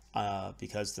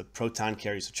because the proton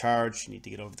carries a charge. You need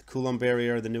to get over the Coulomb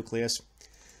barrier of the nucleus.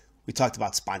 We talked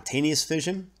about spontaneous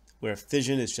fission, where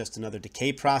fission is just another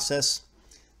decay process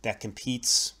that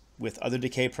competes with other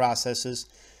decay processes.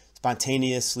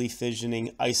 Spontaneously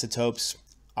fissioning isotopes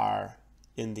are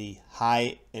in the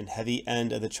high and heavy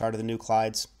end of the chart of the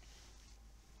nuclides.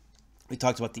 We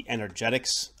talked about the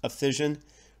energetics of fission,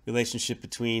 relationship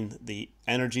between the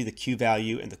energy, the Q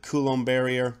value, and the Coulomb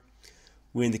barrier.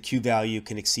 When the Q value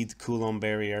can exceed the Coulomb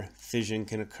barrier, fission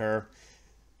can occur.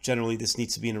 Generally, this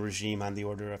needs to be in a regime on the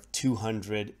order of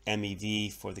 200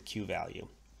 MeV for the Q value.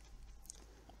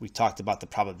 We talked about the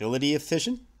probability of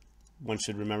fission. One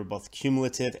should remember both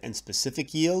cumulative and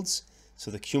specific yields.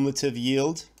 So the cumulative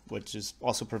yield, which is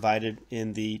also provided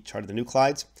in the chart of the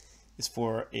nuclides, is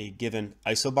for a given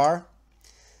isobar,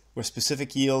 where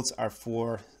specific yields are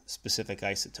for specific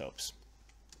isotopes.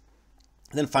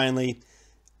 And then finally,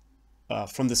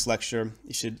 from this lecture,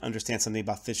 you should understand something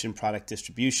about fission product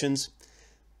distributions,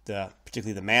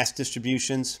 particularly the mass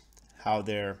distributions, how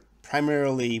they're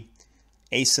primarily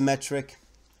asymmetric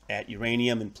at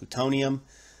uranium and plutonium,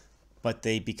 but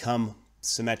they become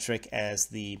symmetric as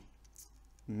the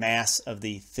mass of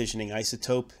the fissioning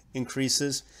isotope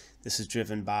increases. This is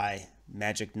driven by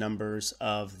magic numbers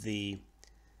of the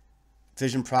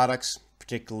fission products,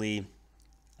 particularly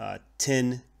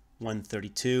tin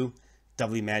 132,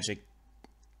 doubly magic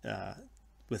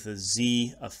with a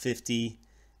Z of 50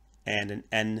 and an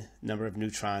N number of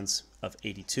neutrons of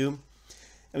 82.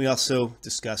 And we also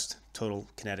discussed total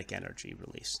kinetic energy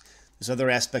release. There's other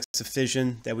aspects of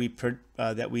fission that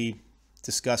we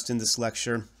discussed in this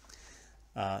lecture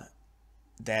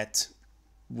that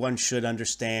one should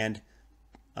understand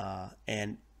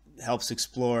and helps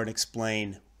explore and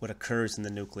explain what occurs in the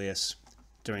nucleus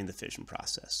during the fission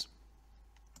process.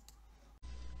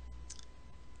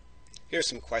 Here are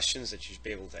some questions that you should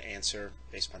be able to answer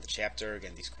based upon the chapter.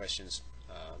 Again, these questions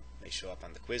may show up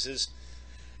on the quizzes.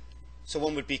 So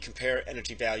one would be compare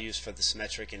energy values for the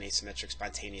symmetric and asymmetric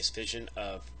spontaneous fission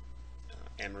of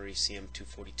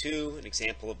americium-242. An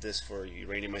example of this for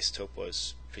uranium isotope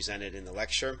was presented in the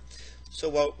lecture. So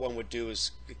what one would do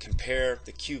is compare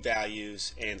the Q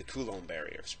values and the Coulomb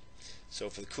barriers. So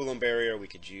for the Coulomb barrier, we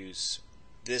could use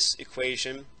this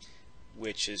equation,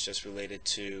 which is just related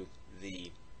to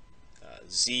the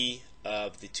Z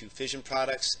of the two fission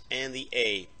products and the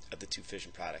A of the two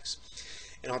fission products.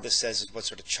 And all this says is what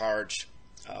sort of charge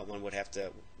one would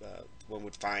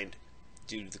find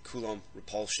due to the Coulomb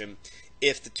repulsion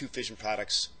if the two fission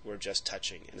products were just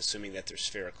touching, and assuming that they're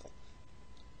spherical.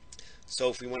 So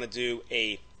if we want to do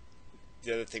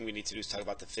the other thing we need to do is talk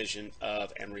about the fission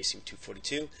of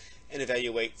americium-242 and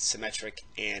evaluate symmetric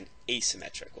and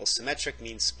asymmetric. Well, symmetric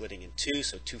means splitting in two,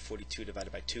 so 242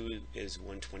 divided by 2 is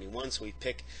 121. So we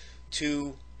pick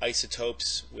two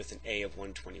isotopes with an A of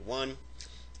 121.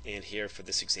 And here for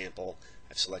this example,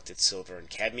 I've selected silver and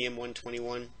cadmium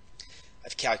 121.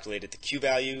 I've calculated the Q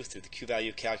value through the Q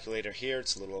value calculator here.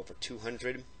 It's a little over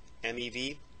 200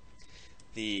 MeV.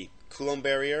 The Coulomb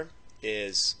barrier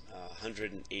is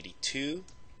 182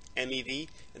 MeV,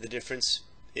 and the difference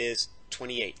is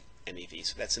 28 MeV.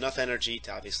 So that's enough energy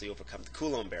to obviously overcome the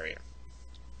Coulomb barrier.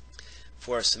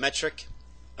 For a symmetric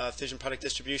fission product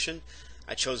distribution,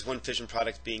 I chose one fission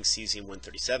product being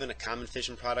cesium-137, a common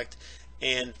fission product,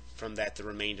 and from that the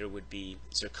remainder would be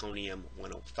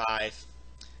zirconium-105.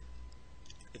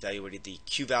 Evaluated the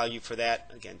Q value for that,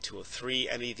 again 203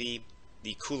 MeV.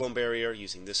 The Coulomb barrier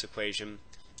using this equation,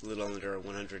 a little under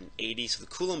 180. So the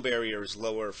Coulomb barrier is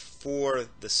lower for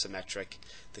the symmetric.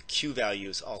 The Q value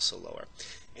is also lower.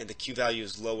 And the Q value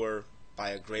is lower by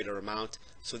a greater amount,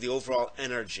 so the overall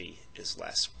energy is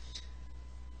less.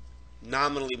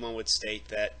 Nominally, one would state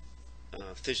that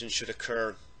fission should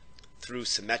occur through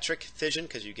symmetric fission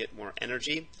because you get more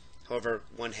energy. However,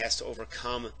 one has to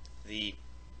overcome the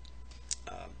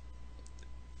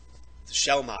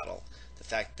shell model, the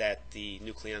fact that the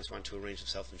nucleons want to arrange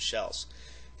themselves in shells.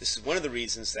 This is one of the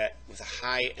reasons that with a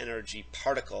high energy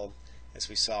particle, as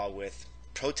we saw with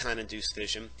proton-induced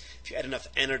fission, if you add enough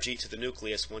energy to the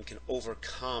nucleus, one can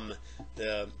overcome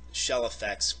the shell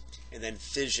effects, and then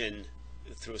fission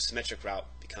through a symmetric route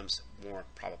becomes more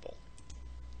probable.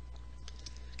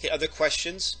 Okay, other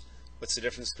questions? What's the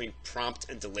difference between prompt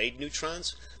and delayed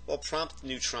neutrons? Well, prompt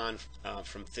neutron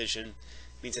from fission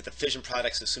means that the fission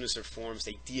products, as soon as they're formed,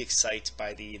 they de-excite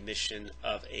by the emission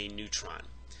of a neutron.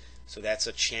 So that's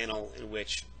a channel in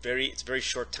which it's a very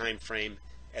short time frame,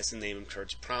 as the name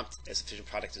encourages. Prompt, as the fission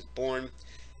product is born,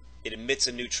 it emits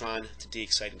a neutron to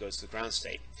de-excite and goes to the ground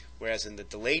state. Whereas in the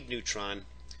delayed neutron,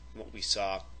 what we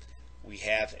saw, we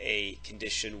have a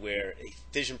condition where a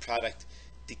fission product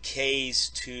decays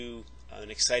to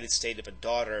an excited state of a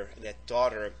daughter, and that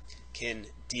daughter can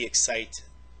de-excite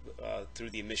through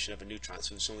the emission of a neutron.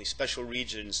 So there's only special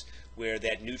regions where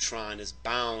that neutron is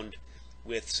bound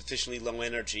with sufficiently low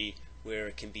energy where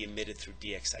it can be emitted through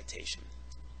de-excitation.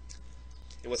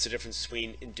 And what's the difference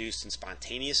between induced and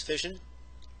spontaneous fission?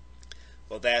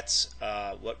 Well, that's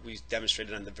what we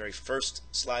demonstrated on the very first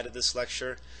slide of this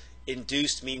lecture.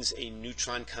 Induced means a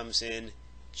neutron comes in,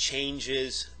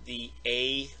 changes the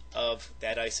A of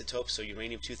that isotope, so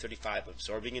uranium-235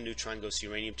 absorbing a neutron goes to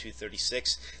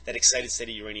uranium-236. That excited state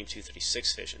of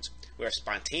uranium-236 fissions. Whereas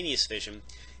spontaneous fission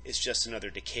is just another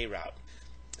decay route.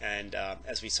 And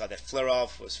as we saw, that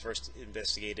Flerov was first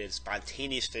investigated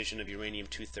spontaneous fission of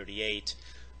uranium-238,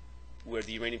 where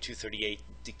the uranium-238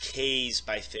 decays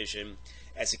by fission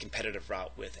as a competitive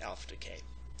route with alpha decay.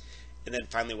 And then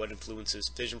finally, what influences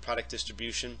fission product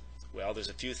distribution? Well, there's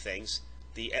a few things: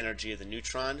 the energy of the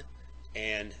neutron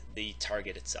and the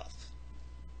target itself.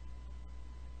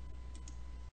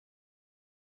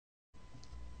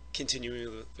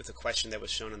 Continuing with a question that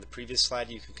was shown on the previous slide,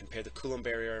 you can compare the Coulomb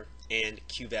barrier and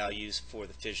Q values for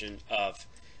the fission of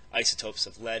isotopes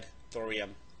of lead,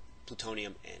 thorium,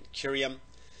 plutonium, and curium.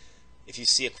 If you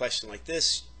see a question like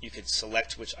this, you could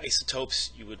select which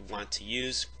isotopes you would want to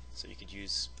use. So you could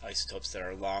use isotopes that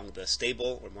are along the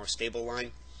stable or more stable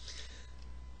line.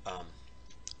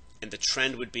 And the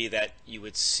trend would be that you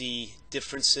would see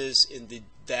differences in the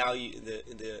value,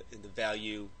 in the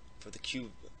value for the Q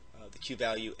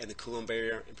value and the Coulomb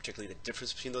barrier, and particularly the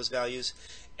difference between those values,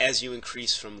 as you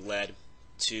increase from lead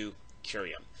to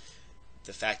curium.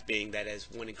 The fact being that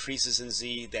as one increases in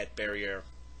Z, that barrier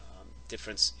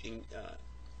difference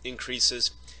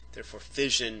increases, therefore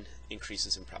fission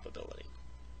increases in probability.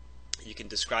 You can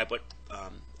describe what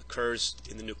occurs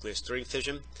in the nucleus during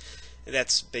fission, and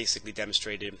that's basically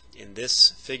demonstrated in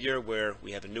this figure, where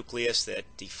we have a nucleus that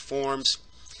deforms.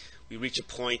 We reach a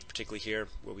point, particularly here,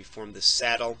 where we form this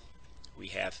saddle. We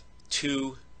have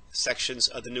two sections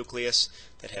of the nucleus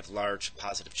that have large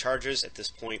positive charges. At this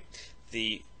point,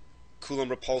 the Coulomb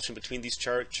repulsion between these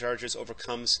charges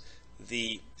overcomes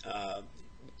the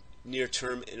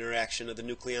near-term interaction of the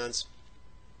nucleons,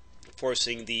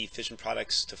 forcing the fission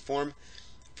products to form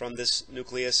from this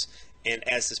nucleus. And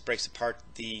as this breaks apart,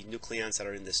 the nucleons that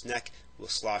are in this neck will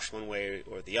slosh one way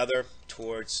or the other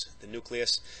towards the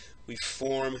nucleus. We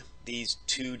form these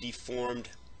two deformed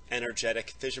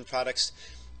energetic fission products.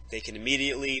 They can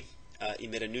immediately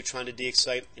emit a neutron to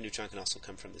de-excite. A neutron can also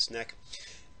come from this neck.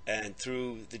 And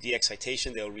through the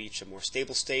de-excitation, they'll reach a more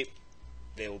stable state.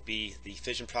 They will be the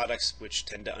fission products, which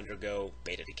tend to undergo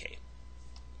beta decay.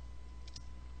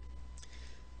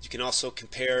 You can also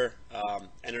compare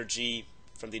energy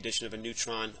from the addition of a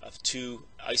neutron of two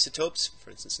isotopes, for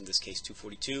instance in this case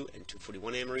 242 and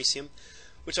 241 americium.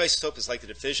 Which isotope is likely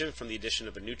to fission from the addition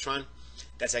of a neutron?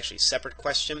 That's actually a separate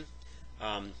question.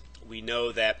 We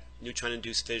know that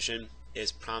neutron-induced fission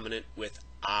is prominent with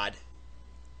odd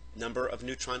number of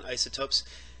neutron isotopes.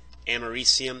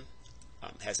 Americium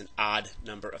has an odd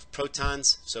number of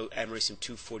protons, so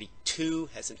americium-242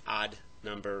 has an odd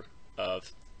number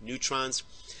of neutrons.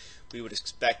 We would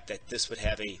expect that this would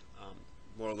have a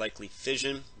more likely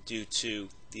fission due to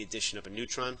the addition of a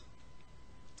neutron,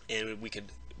 and we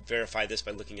could verify this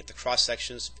by looking at the cross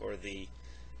sections for the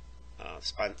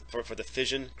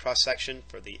fission cross section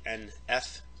for the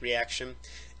NF reaction,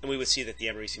 and we would see that the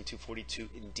americium-242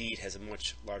 indeed has a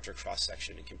much larger cross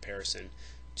section in comparison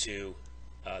to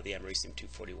the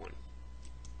americium-241.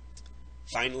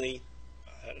 Finally,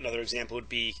 another example would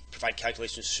be provide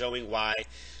calculations showing why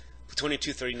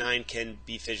plutonium-239 can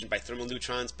be fissioned by thermal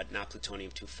neutrons, but not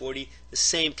plutonium-240. The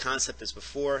same concept as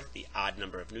before, the odd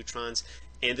number of neutrons.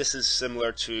 And this is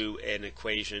similar to an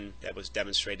equation that was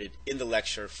demonstrated in the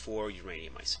lecture for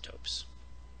uranium isotopes.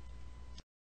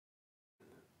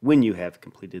 When you have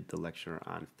completed the lecture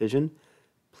on fission,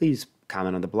 please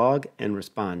comment on the blog and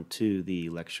respond to the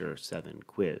Lecture 7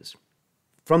 quiz.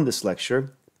 From this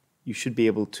lecture, you should be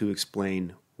able to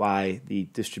explain why the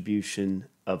distribution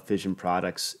of fission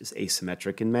products is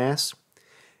asymmetric in mass,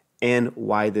 and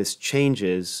why this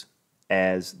changes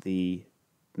as the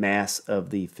mass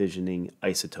of the fissioning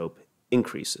isotope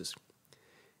increases.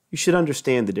 You should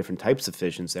understand the different types of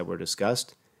fissions that were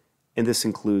discussed, and this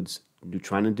includes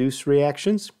neutron-induced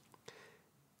reactions,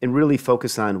 and really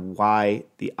focus on why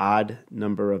the odd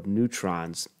number of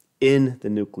neutrons in the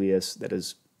nucleus that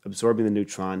is absorbing the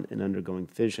neutron and undergoing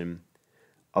fission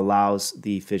allows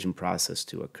the fission process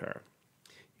to occur.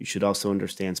 You should also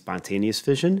understand spontaneous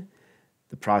fission,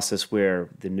 the process where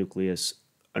the nucleus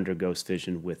undergoes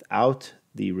fission without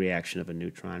the reaction of a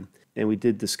neutron, and we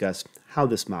did discuss how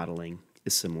this modeling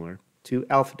is similar to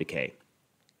alpha decay.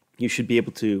 You should be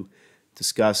able to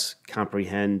discuss,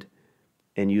 comprehend,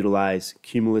 and utilize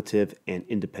cumulative and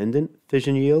independent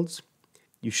fission yields.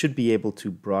 You should be able to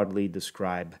broadly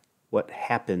describe what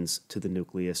happens to the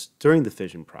nucleus during the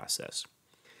fission process.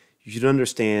 You should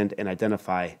understand and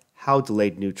identify how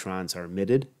delayed neutrons are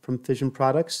emitted from fission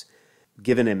products.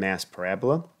 Given a mass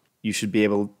parabola, you should be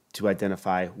able to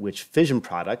identify which fission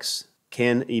products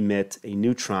can emit a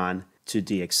neutron to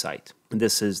de-excite.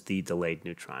 This is the delayed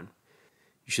neutron.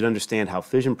 You should understand how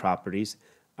fission properties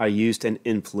are used and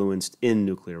influenced in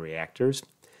nuclear reactors.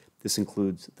 This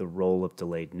includes the role of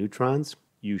delayed neutrons.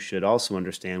 You should also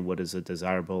understand what is a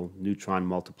desirable neutron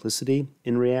multiplicity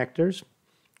in reactors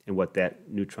and what that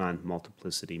neutron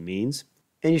multiplicity means.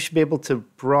 And you should be able to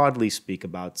broadly speak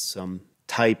about some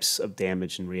types of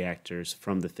damage in reactors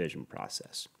from the fission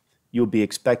process. You'll be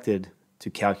expected to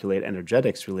calculate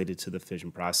energetics related to the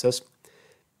fission process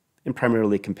and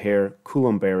primarily compare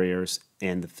Coulomb barriers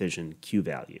and the fission Q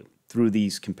value. Through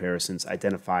these comparisons,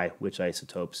 identify which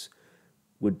isotopes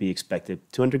would be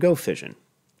expected to undergo fission.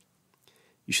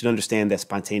 You should understand that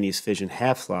spontaneous fission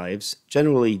half-lives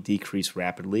generally decrease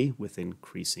rapidly with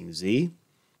increasing Z.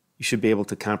 You should be able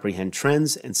to comprehend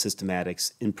trends and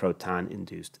systematics in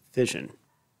proton-induced fission.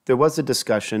 There was a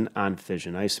discussion on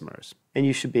fission isomers, and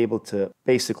you should be able to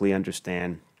basically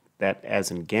understand that, as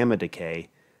in gamma decay,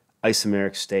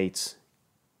 isomeric states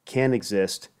can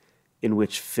exist in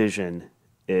which fission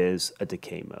is a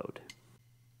decay mode.